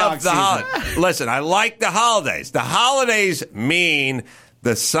 I love the holidays. Listen, I like the holidays. The holidays mean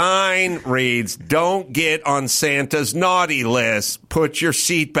the sign reads, don't get on Santa's naughty list. Put your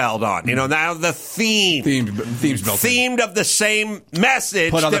seatbelt on. Now the themed of the same message.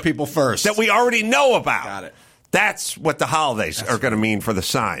 Put other people first. That we already know about. Got it. That's what the holidays are going to mean for the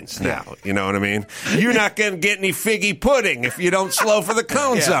signs now. You know what I mean? You're not going to get any figgy pudding if you don't slow for the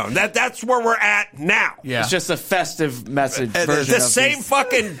cone zone. That's where we're at now. Yeah. It's just a festive message version the of same these.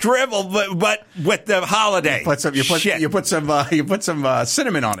 Fucking drivel, but with the holiday. You put some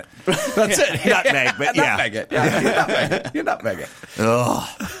cinnamon on it. That's it. Nutmeg, but yeah. Nutmeg it. Yeah, you nutmeg it. Ugh.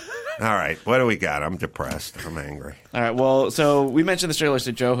 All right, what do we got? I'm depressed. I'm angry. All right. Well, so we mentioned this earlier.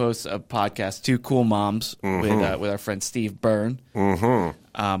 So Joe hosts a podcast, Two Cool Moms, with our friend Steve Byrne.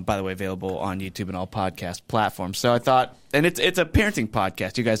 By the way, available on YouTube and all podcast platforms. So I thought, and it's a parenting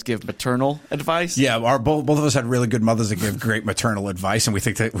podcast. You guys give maternal advice. Yeah, both of us had really good mothers that give great maternal advice, and we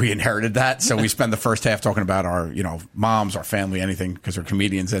think that we inherited that. So we spend the first half talking about our moms, our family, anything, because we're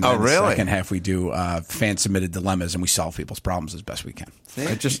comedians. And then the second half we do fan submitted dilemmas, and we solve people's problems as best we can.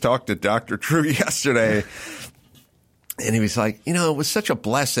 I just talked to Dr. True yesterday. And he was like, it was such a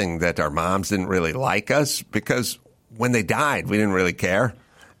blessing that our moms didn't really like us because when they died, we didn't really care.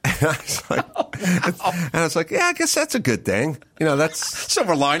 And I was like, yeah, I guess that's a good thing. That's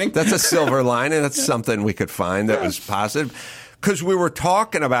silver lining. That's a silver lining. That's something we could find that was positive. Because we were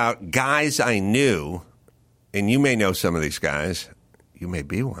talking about guys I knew, and you may know some of these guys. You may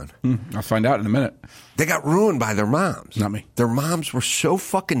be one. I'll find out in a minute. They got ruined by their moms. Not me. Their moms were so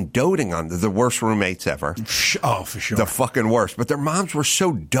fucking doting on them. The worst roommates ever. Oh, for sure. The fucking worst. But their moms were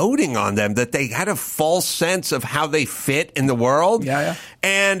so doting on them that they had a false sense of how they fit in the world. Yeah.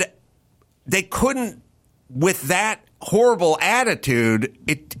 And they couldn't, with that horrible attitude,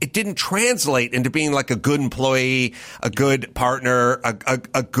 it didn't translate into being like a good employee, a good partner,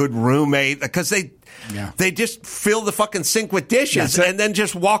 a good roommate, because they just fill the fucking sink with dishes and then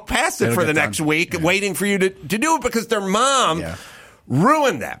just walk past it for the next week, waiting for you to do it because their mom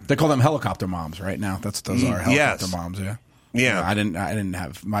ruined them. They call them helicopter moms right now. Those are helicopter moms. Yeah. I didn't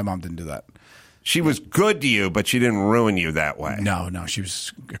have. My mom didn't do that. She was good to you, but she didn't ruin you that way. No, she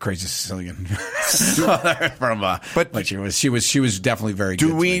was a crazy Sicilian. But she was definitely very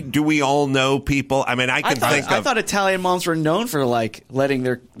good. Do we all know people? I mean, I thought Italian moms were known for like letting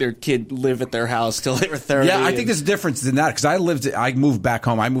their kid live at their house till they were 30. Yeah, I think there's a difference in that because I moved back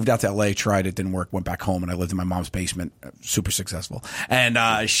home. I moved out to L.A., tried it, didn't work, went back home, and I lived in my mom's basement, super successful. And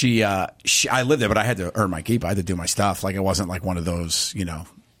I lived there, but I had to earn my keep. I had to do my stuff. Like it wasn't like one of those,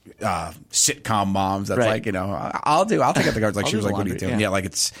 sitcom moms that's like, I'll take out the garbage. Like she was like, what are you doing? Yeah, like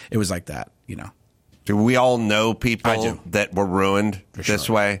it was like that, Do we all know people that were ruined this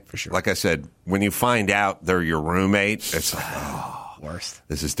way? For sure. Like I said, when you find out they're your roommate, it's like, worst.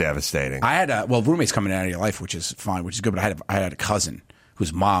 This is devastating. I had roommates coming out of your life, which is fine, which is good. But I had a cousin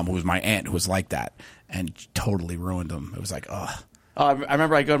whose mom, who was my aunt, who was like that, and totally ruined them. It was like, I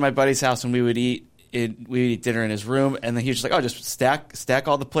remember I'd go to my buddy's house and we would eat dinner in his room, and then he was just like, just stack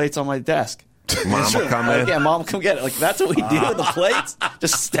all the plates on my desk. Mom will come in. Yeah, mom will come get it. Like, that's what we do with the plates?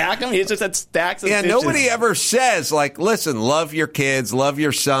 Just stack them? He just had stacks of dishes. Nobody ever says, like, listen, love your kids, love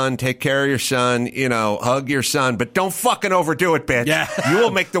your son, take care of your son, hug your son, but don't fucking overdo it, bitch. Yeah. You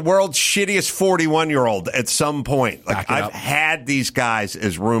will make the world's shittiest 41-year-old at some point. Like, I've had these guys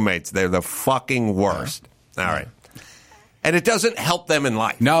as roommates. They're the fucking worst. Yeah. All right. And it doesn't help them in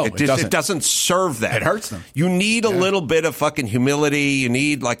life. No, it doesn't serve them. It hurts them. You need a little bit of fucking humility. You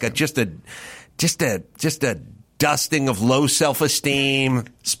need like just a dusting of low self-esteem.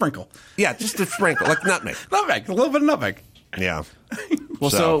 Sprinkle. Yeah, just a sprinkle, like nutmeg. Nutmeg, a little bit of nutmeg. Yeah.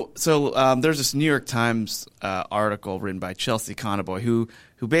 Well, so there's this New York Times article written by Chelsea Conaboy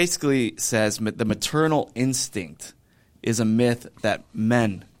who basically says the maternal instinct is a myth that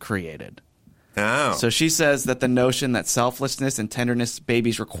men created. Oh. So she says that the notion that selflessness and tenderness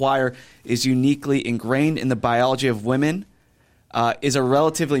babies require is uniquely ingrained in the biology of women is a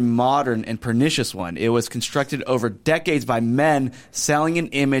relatively modern and pernicious one. It was constructed over decades by men selling an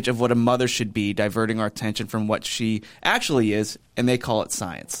image of what a mother should be, diverting our attention from what she actually is, and they call it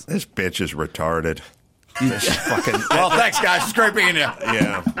science. This bitch is retarded. Well, thanks, guys. It's great being here.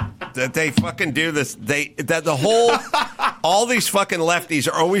 Yeah. That they fucking do this. All these fucking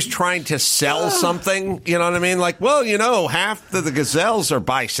lefties are always trying to sell something. You know what I mean? Like, well, half of the gazelles are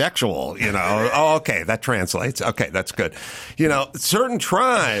bisexual. Oh, okay, that translates. Okay, that's good. Certain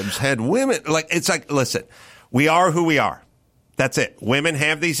tribes had women. Like, it's like, listen, we are who we are. That's it. Women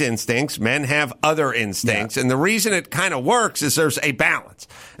have these instincts. Men have other instincts. Yeah. And the reason it kind of works is there's a balance.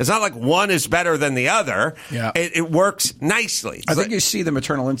 It's not like one is better than the other. Yeah. It works nicely. I think you see the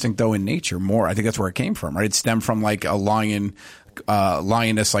maternal instinct, though, in nature more. I think that's where it came from, right? It stemmed from like a lioness,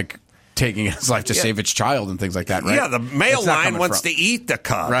 like taking its life to save its child and things like that, right? Yeah, the male lion wants to eat the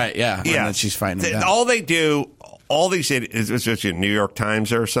cub. Right, yeah. Yeah. And then she's fighting him down. All they do... All these, is this New York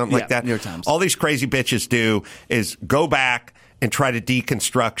Times or something like that? New York Times. All these crazy bitches do is go back and try to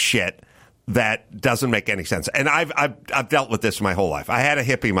deconstruct shit that doesn't make any sense. And I've dealt with this my whole life. I had a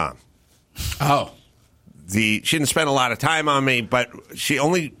hippie mom. Oh. She didn't spend a lot of time on me, but she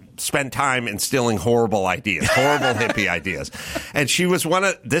only spend time instilling horrible ideas, horrible hippie ideas. And she was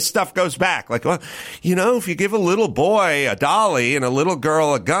this stuff goes back. Like, well, if you give a little boy a dolly and a little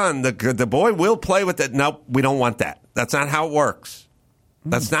girl a gun, the boy will play with it. Nope, we don't want that. That's not how it works.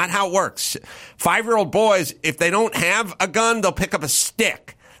 That's not how it works. 5-year-old boys, if they don't have a gun, they'll pick up a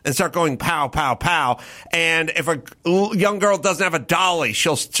stick and start going pow, pow, pow. And if a young girl doesn't have a dolly,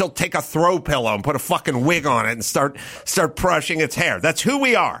 she'll take a throw pillow and put a fucking wig on it and start brushing its hair. That's who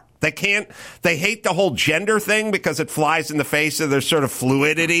we are. They hate the whole gender thing because it flies in the face of their sort of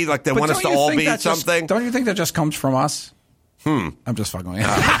fluidity. Like they want us to all be something. Don't you think that just comes from us? I'm just fucking with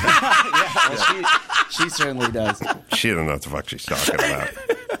you. She certainly does. She doesn't know what the fuck she's talking about.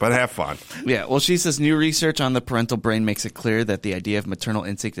 But have fun. Yeah, well, she says new research on the parental brain makes it clear that the idea of maternal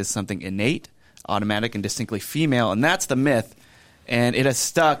instinct is something innate, automatic, and distinctly female, and that's the myth. And it has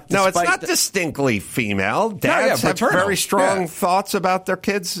stuck. No, it's not distinctly female. Dads have very strong thoughts about their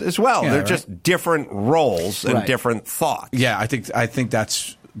kids as well. They're just different roles and different thoughts. Yeah, I think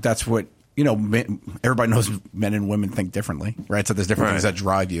that's what. Everybody knows men and women think differently, right? So there's different things that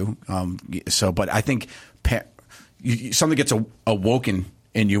drive you. But I think something gets awoken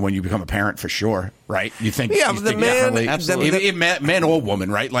in you when you become a parent, for sure, right? You think, the man, absolutely, man or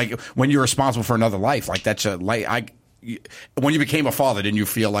woman, right? Like when you're responsible for another life, like that's when you became a father, didn't you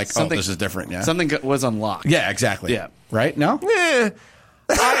feel like, this is different? Yeah, something was unlocked. Yeah, exactly. Yeah, right. No, yeah.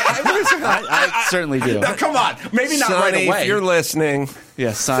 I certainly do. Now, come on, maybe not Sonny, right away. If you're listening,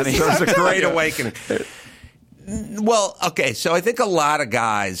 yes, Sonny, it was a great awakening. Well, okay, so I think a lot of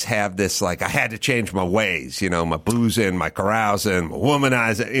guys have this, like, I had to change my ways, my boozing, my carousing, my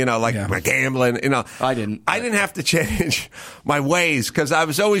womanizing, my gambling, I didn't have to change my ways because I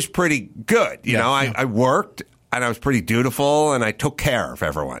was always pretty good, I worked and I was pretty dutiful and I took care of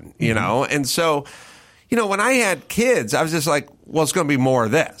everyone, and so, when I had kids, I was just like, well, it's going to be more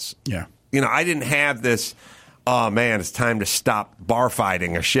of this. Yeah. I didn't have this, oh, man, it's time to stop bar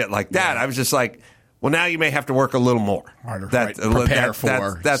fighting or shit like that. I was just like, well, now you may have to work a little more. Harder, prepare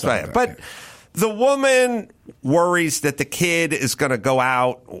for. That's right. But the woman worries that the kid is going to go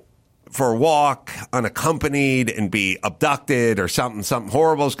out for a walk unaccompanied and be abducted or something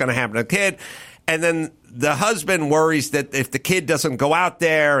horrible is going to happen to the kid. And then the husband worries that if the kid doesn't go out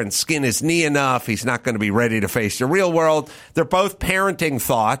there and skin his knee enough, he's not going to be ready to face the real world. They're both parenting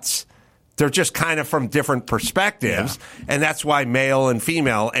thoughts. They're just kind of from different perspectives. Yeah. And that's why male and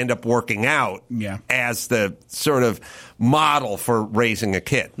female end up working out as the sort of model for raising a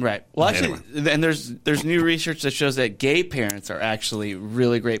kid. Right. Well, actually, and there's new research that shows that gay parents are actually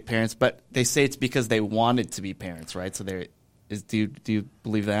really great parents, but they say it's because they wanted to be parents, right? So do you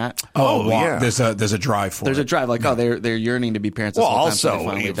believe that? Oh, yeah. There's a drive for it. There's a drive, like, they're yearning to be parents. Well, also,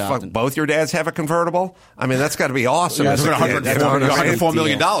 both your dads have a convertible. I mean, that's got to be awesome. Yeah, $104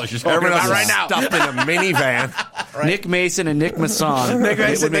 million. Just everyone else right now stuffed in a minivan. Right. Nick Mason and Nick Masson. Nick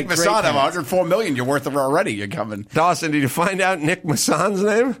Masson have $104 million. You're worth it already. You're coming. Dawson, did you find out Nick Masson's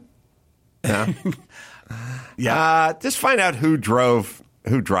name? No. Yeah. Just find out who drives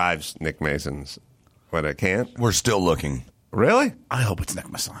Nick Mason's. But I can't. We're still looking. Really? I hope it's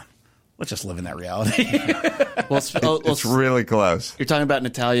Nick Masson. Let's just live in that reality. It's really close. You're talking about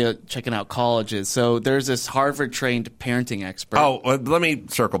Natalia checking out colleges. So there's this Harvard-trained parenting expert. Oh, let me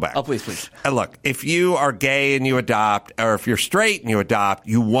circle back. Oh, please. Look, if you are gay and you adopt, or if you're straight and you adopt,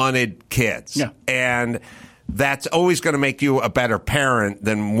 you wanted kids. Yeah. And that's always going to make you a better parent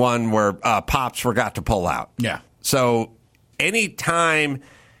than one where pops forgot to pull out. Yeah. So anytime...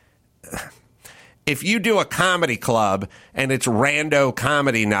 If you do a comedy club and it's rando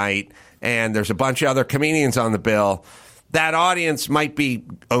comedy night and there's a bunch of other comedians on the bill, that audience might be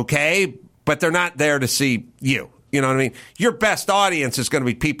okay, but they're not there to see you. You know what I mean? Your best audience is going to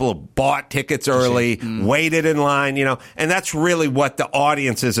be people who bought tickets early, waited in line, and that's really what the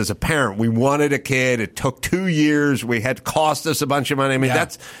audience is as a parent. We wanted a kid. It took 2 years. We had to cost us a bunch of money. I mean,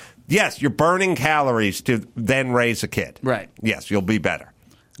 yes, you're burning calories to then raise a kid. Right. Yes, you'll be better,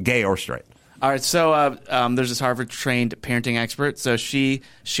 gay or straight. All right, so there's this Harvard-trained parenting expert. So she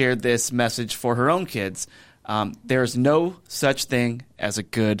shared this message for her own kids. There's no such thing as a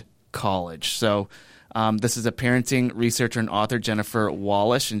good college. So this is a parenting researcher and author, Jennifer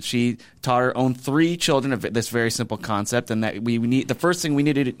Wallish, and she taught her own 3 children of this very simple concept, and that the first thing we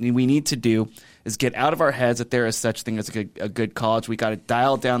need to do is get out of our heads that there is such thing as a good college. We got to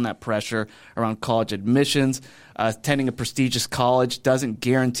dial down that pressure around college admissions. Attending a prestigious college doesn't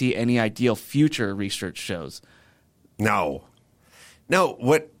guarantee any ideal future, research shows. No.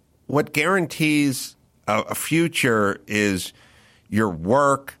 What guarantees a future is your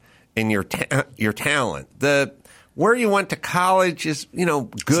work and your talent. where you went to college is,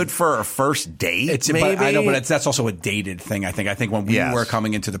 good for a first date, maybe. But I know, but that's also a dated thing, I think. I think when we were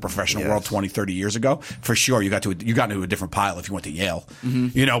coming into the professional world 20, 30 years ago, for sure, you got into a different pile if you went to Yale.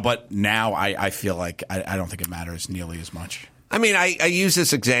 But now I feel like I don't think it matters nearly as much. I mean, I use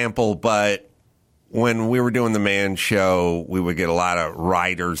this example, but when we were doing the Man Show, we would get a lot of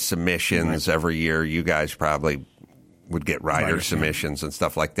writers' submissions every year. You guys probably would get writers' submissions and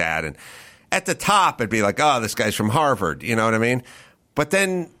stuff like that. And at the top, it'd be like, oh, this guy's from Harvard. You know what I mean? But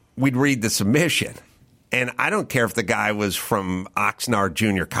then we'd read the submission. And I don't care if the guy was from Oxnard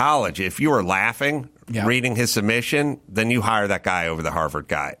Junior College. If you were laughing reading his submission, then you hire that guy over the Harvard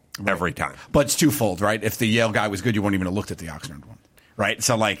guy every time. But it's twofold, right? If the Yale guy was good, you wouldn't even have looked at the Oxnard one. Right?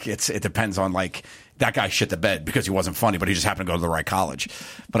 So, it depends on, that guy shit the bed because he wasn't funny, but he just happened to go to the right college.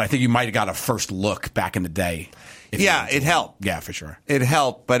 But I think you might have got a first look back in the day. Yeah, it helped. Yeah, for sure. It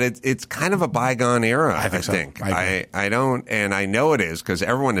helped, but it's kind of a bygone era, I think. So. I don't, and I know it is because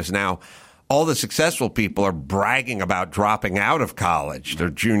everyone is now, all the successful people are bragging about dropping out of college, their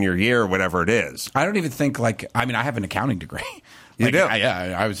junior year, whatever it is. I don't even think, I have an accounting degree. You do?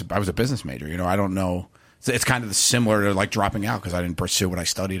 I was a business major. I don't know. It's kind of similar to dropping out because I didn't pursue what I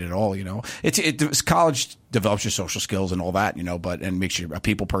studied at all. It's college develops your social skills and all that. And makes you a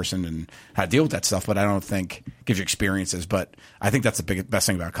people person and how to deal with that stuff. But I don't think gives you experiences. But I think that's the best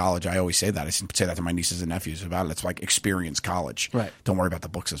thing about college. I always say that. I say that to my nieces and nephews about it. It's like experience college. Right. Don't worry about the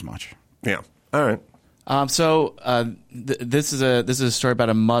books as much. Yeah. All right. This is a story about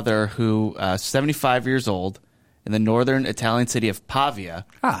a mother who 75 years old. In the northern Italian city of Pavia,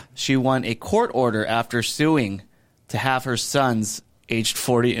 she won a court order after suing to have her sons, aged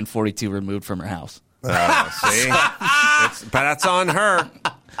 40 and 42, removed from her house. See? But that's on her.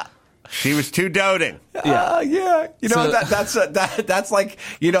 She was too doting. Yeah. That's like,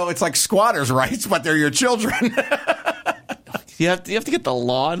 it's like squatters' rights, but they're your children. You have to get the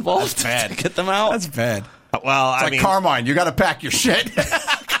law involved to get them out? That's bad. Well, it's like Carmine, you got to pack your shit.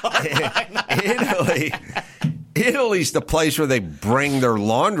 Italy's the place where they bring their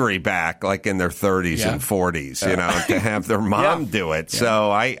laundry back, like in their 30s and 40s, to have their mom do it. Yeah.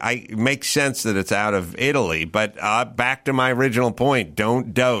 So it makes sense that it's out of Italy. But back to my original point,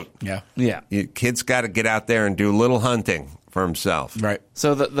 don't dote. Yeah. Kid's got to get out there and do a little hunting for himself. Right.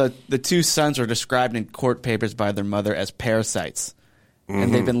 So the two sons are described in court papers by their mother as parasites. Mm-hmm.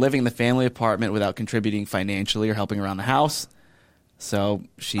 And they've been living in the family apartment without contributing financially or helping around the house. So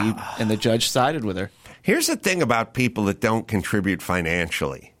she and the judge sided with her. Here's the thing about people that don't contribute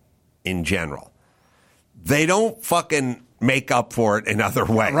financially in general. They don't fucking make up for it in other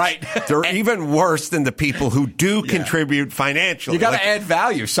ways. Right. They're even worse than the people who do contribute financially. You got to add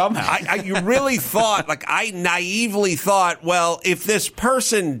value somehow. You really thought, I naively thought, well, if this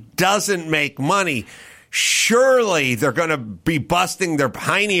person doesn't make money, surely they're going to be busting their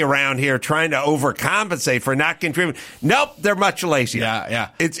hiney around here trying to overcompensate for not contributing. Nope, they're much lazier.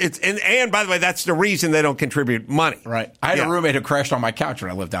 Yeah. And by the way, that's the reason they don't contribute money. Right. I had a roommate who crashed on my couch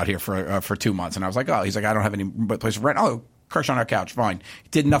when I lived out here for 2 months, and I was like, he's like, I don't have any place to rent. Oh, crash on our couch, fine. He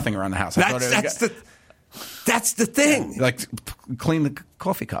did nothing around the house. That's the thing. Like, clean the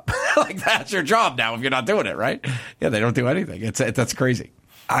coffee cup. That's your job now if you're not doing it, right? Yeah, they don't do anything. That's crazy.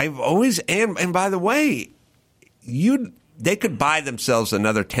 I've always and by the way, they could buy themselves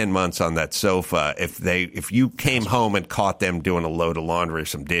another 10 months on that sofa if you came home and caught them doing a load of laundry or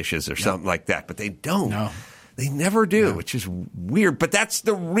some dishes or something like that. But they don't. No. They never do, which is weird. But that's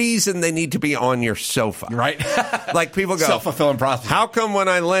the reason they need to be on your sofa. Right. Like people go, self-fulfilling prophecy. How come when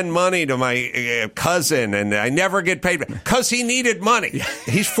I lend money to my cousin and I never get paid? Because he needed money.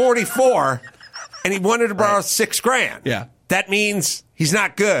 He's 44 and he wanted to borrow $6,000. Yeah. That means he's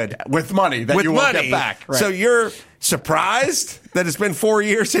not good with money that you won't get back. Right. So you're surprised that it's been 4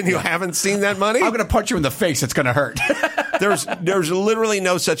 years and you haven't seen that money? I'm going to punch you in the face. It's going to hurt. There's literally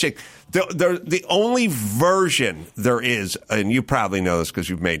no such thing. The only version there is, and you probably know this because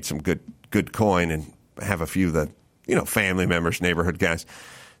you've made some good coin and have a few of the family members, neighborhood guys.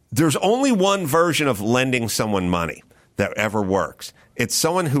 There's only one version of lending someone money that ever works. It's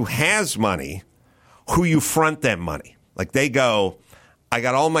someone who has money, who you front them money. Like they go, I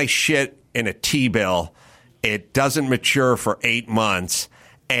got all my shit in a T-bill. It doesn't mature for 8 months,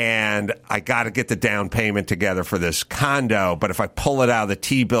 and I got to get the down payment together for this condo. But if I pull it out of the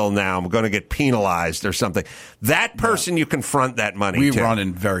T-bill now, I'm going to get penalized or something. That person you confront that money to. We run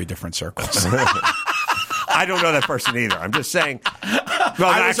in very different circles. I don't know that person either. I'm just saying. Well,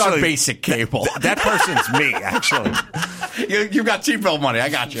 I was on basic cable. That person's me, actually. You got T-bill money. I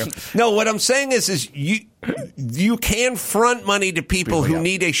got you. No, what I'm saying is you can front money to people who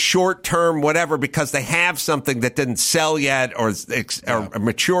need a short-term whatever because they have something that didn't sell yet or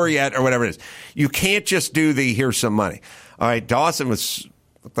mature yet or whatever it is. You can't just do here's some money. All right, Dawson looked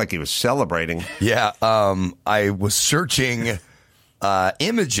like he was celebrating. Yeah, I was searching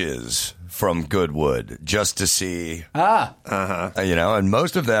images from Goodwood just to see. And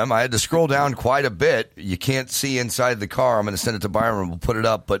most of them, I had to scroll down quite a bit. You can't see inside the car. I'm going to send it to Byron. We'll put it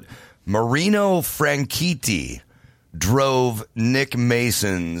up. But Marino Franchitti drove Nick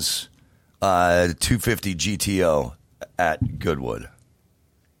Mason's 250 GTO at Goodwood.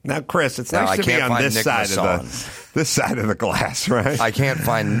 Now, Chris, it's nice to be on this side of the glass, right? I can't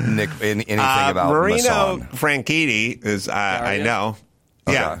find Nick anything about Marino Masson. Franchitti is I know.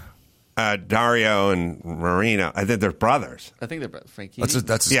 Okay. Yeah. Dario and Marino. I think they're brothers. I think they're brothers. Franchitti.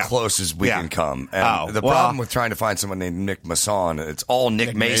 That's as close as we can come. And the problem with trying to find someone named Nick Masson, it's all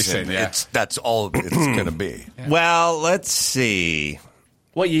Nick Mason. That's all it's going to be. Yeah. Well, let's see.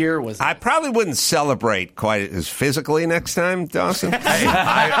 What year was it? I probably wouldn't celebrate quite as physically next time, Dawson.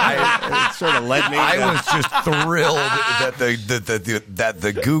 It sort of led me. I was just thrilled that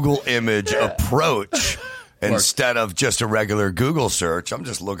the Google image approach. Instead of just a regular Google search, I'm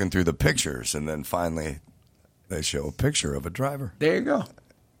just looking through the pictures, and then finally they show a picture of a driver. There you go.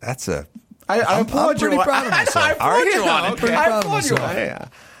 That's a... I'm pretty proud of myself. I applaud you on it. I applaud you on it.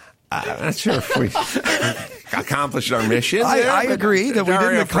 I'm not sure if we accomplished our mission. I agree that we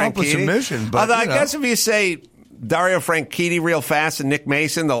didn't accomplish a mission. But, although I guess if you say Dario Franchitti real fast and Nick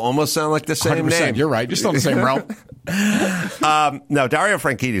Mason, they'll almost sound like the same 100%. name. You're right. You're still in the same realm. No, Dario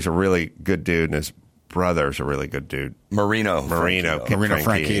Franchitti's a really good dude, and his brother's a really good dude. Marino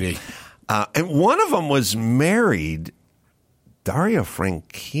Franchitti. And one of them was married. Dario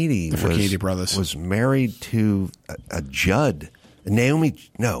Franchitti was married to a Judd. Naomi,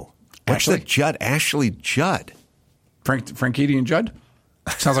 no. What's the Judd? Ashley Judd. Franchitti and Judd?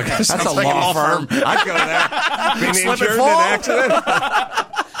 Sounds like that's a law firm. I'd go there. Being injured in an accident.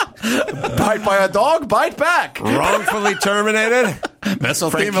 Bite by a dog, bite back. Wrongfully terminated.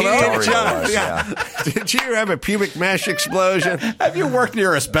 Mesothelioma. Yeah. Did you have a pubic mesh explosion? Have you worked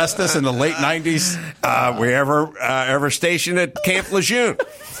near asbestos in the late 90s? We ever stationed at Camp Lejeune.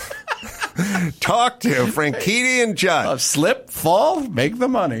 Talk to Franchitti and Judd. Slip, fall, make the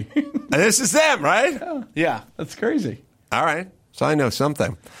money. And this is them, right? Yeah. That's crazy. All right. So I know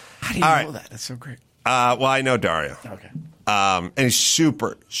something. How do you know that? That's so great. Well, I know Dario. Okay. And he's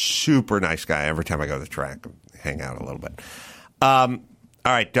super, super nice guy. Every time I go to the track, hang out a little bit. All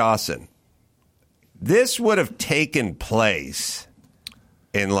right, Dawson. This would have taken place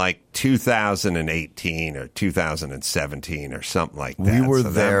in like 2018 or 2017 or something like that. We were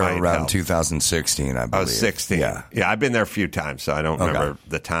there around 2016, I believe. Oh, 16. Yeah, I've been there a few times, so I don't remember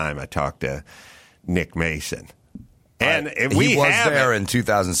the time I talked to Nick Mason. And he was there in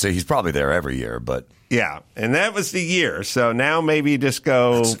 2006. He's probably there every year, but... Yeah, and that was the year. So now maybe just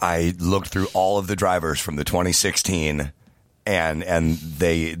go... I looked through all of the drivers from the 2016, and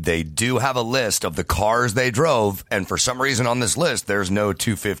they do have a list of the cars they drove, and for some reason on this list, there's no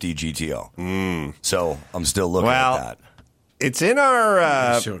 250 GTO. So I'm still looking at that. It's in our...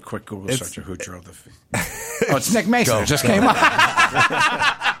 Let's do a quick Google search of who drove the... it's Nick Mason. It just came up.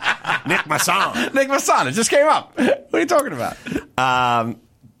 Nick Masson. Nick Masson. It just came up. What are you talking about?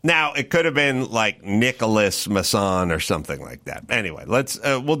 Now it could have been like Nicholas Masson or something like that. Anyway, let's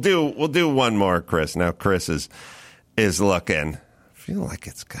we'll do one more, Chris. Now Chris is looking. I feel like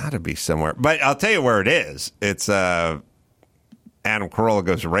it's got to be somewhere, but I'll tell you where it is. It's Adam Carolla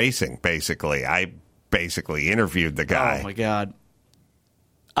Goes Racing. Basically, I interviewed the guy. Oh my God,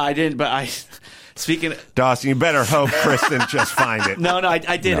 I didn't, but I. Speaking of, Dawson, you better hope Chris didn't just find it. No,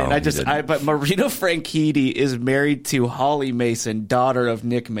 I didn't. But Marino Franchitti is married to Holly Mason, daughter of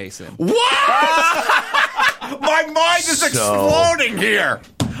Nick Mason. What? My mind is exploding here.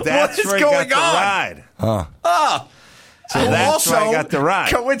 That's what is where going got on? The ride. Huh. So that's where I got the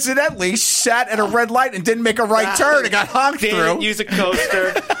ride. Coincidentally, sat at a red light and didn't make a right turn and got honked through. Didn't use a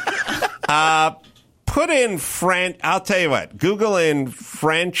coaster. Put in French. I'll tell you what. Google in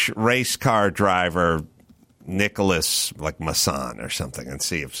French race car driver Nicholas Masson or something, and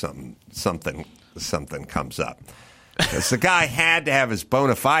see if something comes up. Because the guy had to have his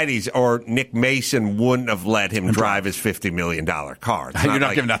bona fides, or Nick Mason wouldn't have let him drive his $50 million car. You're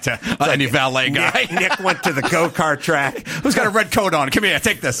not giving that to any valet guy. Nick went to the go-kart track. Who's got a red coat on? Come here,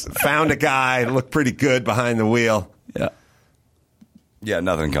 take this. Found a guy, looked pretty good behind the wheel. Yeah. Yeah,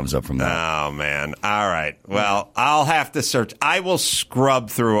 nothing comes up from that. Oh, man. All right. Well, I'll have to search. I will scrub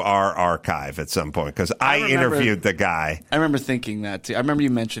through our archive at some point because I interviewed the guy. I remember thinking that, too. I remember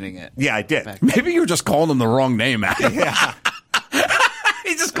you mentioning it. Yeah, I did. Maybe you were just calling him the wrong name, Adam. Yeah.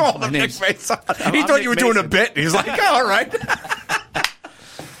 He just called him Nick Mason. He thought you were doing a bit. He's like, oh, all right.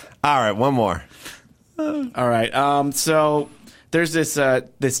 All right, one more. All right. So there's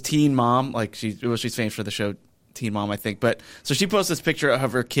this teen mom. Like she's famous for the show Teen Mom, I think. But so she posts this picture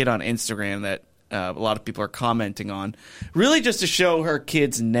of her kid on Instagram that a lot of people are commenting on, really just to show her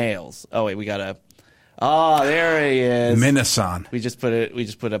kid's nails. Oh wait, we gotta. Oh, there he is, Minasan. We just put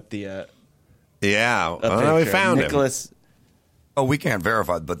up the. Yeah, we found Nicholas. him. Oh, we can't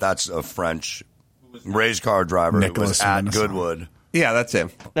verify, but that's a French race car driver who was at Minasan. Goodwood. Yeah, that's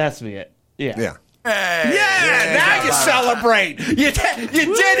him. That's me. Yeah. Yeah. Hey, Yeah, now you celebrate. You did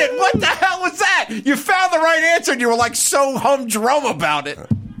it. What the hell was that? You found the right answer, and you were like so humdrum about it.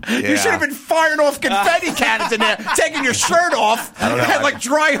 You should have been firing off confetti cannons in there, taking your shirt off, and like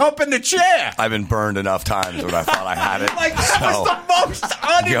dry humping the chair. I've been burned enough times when I thought I had it. Like that was the most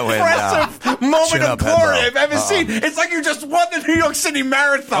unimpressive moment of glory I've ever seen. It's like you just won the New York City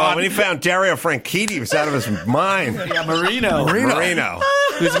Marathon. Oh, when he found Dario Franchitti, he was out of his mind. Yeah, Marino.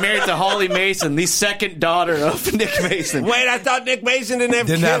 Who's married to Holly Mason, the second daughter of Nick Mason. Wait, I thought Nick Mason didn't have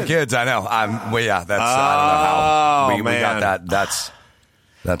kids. Didn't have kids, I know. I don't know how. We got that.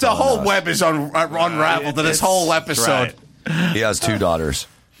 That's the whole web is unraveled to this whole episode. Right. He has two daughters.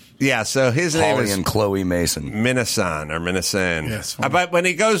 Yeah, so his name Holly is and Chloe Mason. Minasan. Yes. But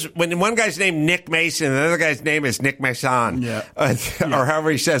when one guy's named Nick Mason and the other guy's name is Nick Mason, or however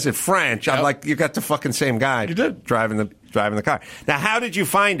he says it French, I'm like, you got the fucking same guy. You did. Driving the car. Now, how did you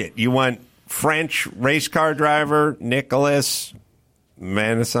find it? You went French race car driver, Nicholas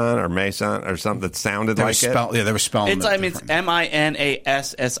Minasan or Mason or something that sounded like it? Yeah, they were spelling it's Minasan,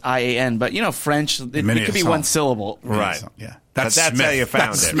 but French, it could be one syllable. Right. Yeah. That's how you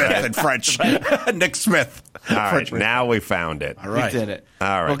found it. Smith right? in French. Nick Smith. All right, now we found it. All right. We did it. All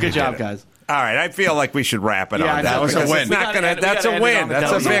right. Well, good job, guys. All right, I feel like we should wrap it on I that. know. was a win. That's a win.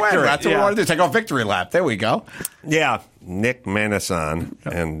 That's a victory. That's what we want to do. Take our victory lap. There we go. Yeah, Nick Minasan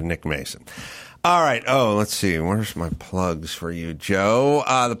and Nick Mason. All right. Oh, let's see. Where's my plugs for you, Joe?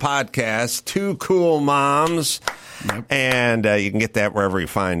 The podcast, Two Cool Moms. Yep. And you can get that wherever you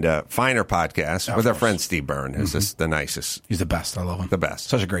find finer podcasts with our friend Steve Byrne, who's just the nicest. He's the best. I love him. The best.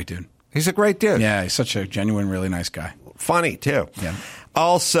 Such a great dude. He's a great dude. Yeah, he's such a genuine, really nice guy. Funny, too. Yeah.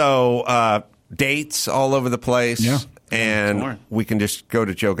 Also, dates all over the place. Yeah. And we can just go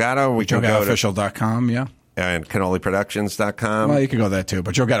to Joe Gatto. We can go to JoeGattoOfficial.com, yeah. And CannoliProductions.com. Well, you can go there too,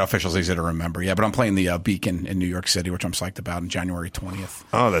 but Joe Gatto Official is easy to remember. Yeah, but I'm playing the Beacon in New York City, which I'm psyched about, on January 20th.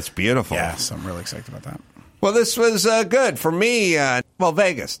 Oh, that's beautiful. Yeah, so I'm really excited about that. Well, this was good for me.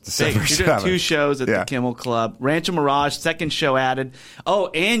 Vegas. Vegas. You're doing 2 shows at the Kimmel Club. Rancho Mirage, second show added. Oh,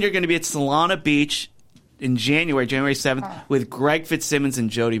 and you're going to be at Solana Beach in January 7th, with Greg Fitzsimmons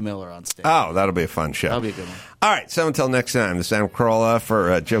and Jody Miller on stage. Oh, that'll be a fun show. That'll be a good one. All right, so until next time, this is Adam Carolla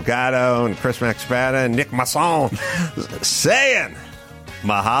for Joe Gatto and Chris Maxbata and Nick Masson saying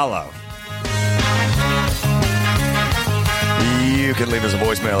mahalo. You can leave us a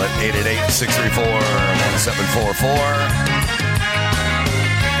voicemail at 888-634-1744.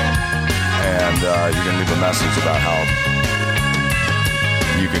 And you can leave a message about how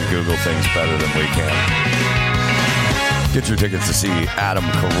you can Google things better than we can. Get your tickets to see Adam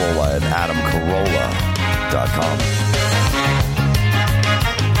Carolla at adamcarolla.com.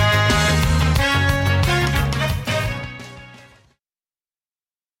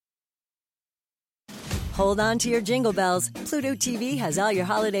 Hold on to your jingle bells. Pluto TV has all your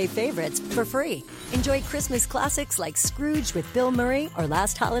holiday favorites for free. Enjoy Christmas classics like Scrooge with Bill Murray or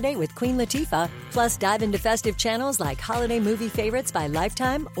Last Holiday with Queen Latifah. Plus, dive into festive channels like holiday movie favorites by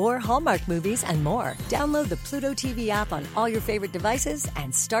Lifetime or Hallmark movies and more. Download the Pluto TV app on all your favorite devices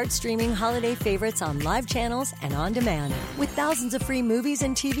and start streaming holiday favorites on live channels and on demand. With thousands of free movies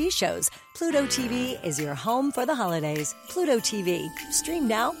and TV shows, Pluto TV is your home for the holidays. Pluto TV. Stream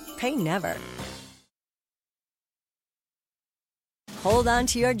now, pay never. Hold on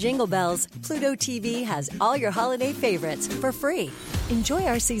to your jingle bells. Pluto TV has all your holiday favorites for free. Enjoy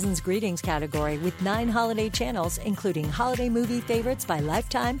our season's greetings category with 9 holiday channels, including holiday movie favorites by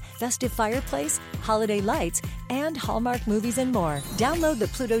Lifetime, Festive Fireplace, Holiday Lights, and Hallmark movies and more. Download the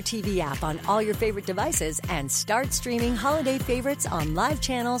Pluto TV app on all your favorite devices and start streaming holiday favorites on live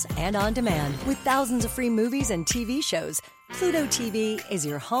channels and on demand. With thousands of free movies and TV shows, Pluto TV is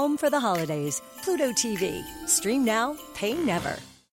your home for the holidays. Pluto TV. Stream now, pay never.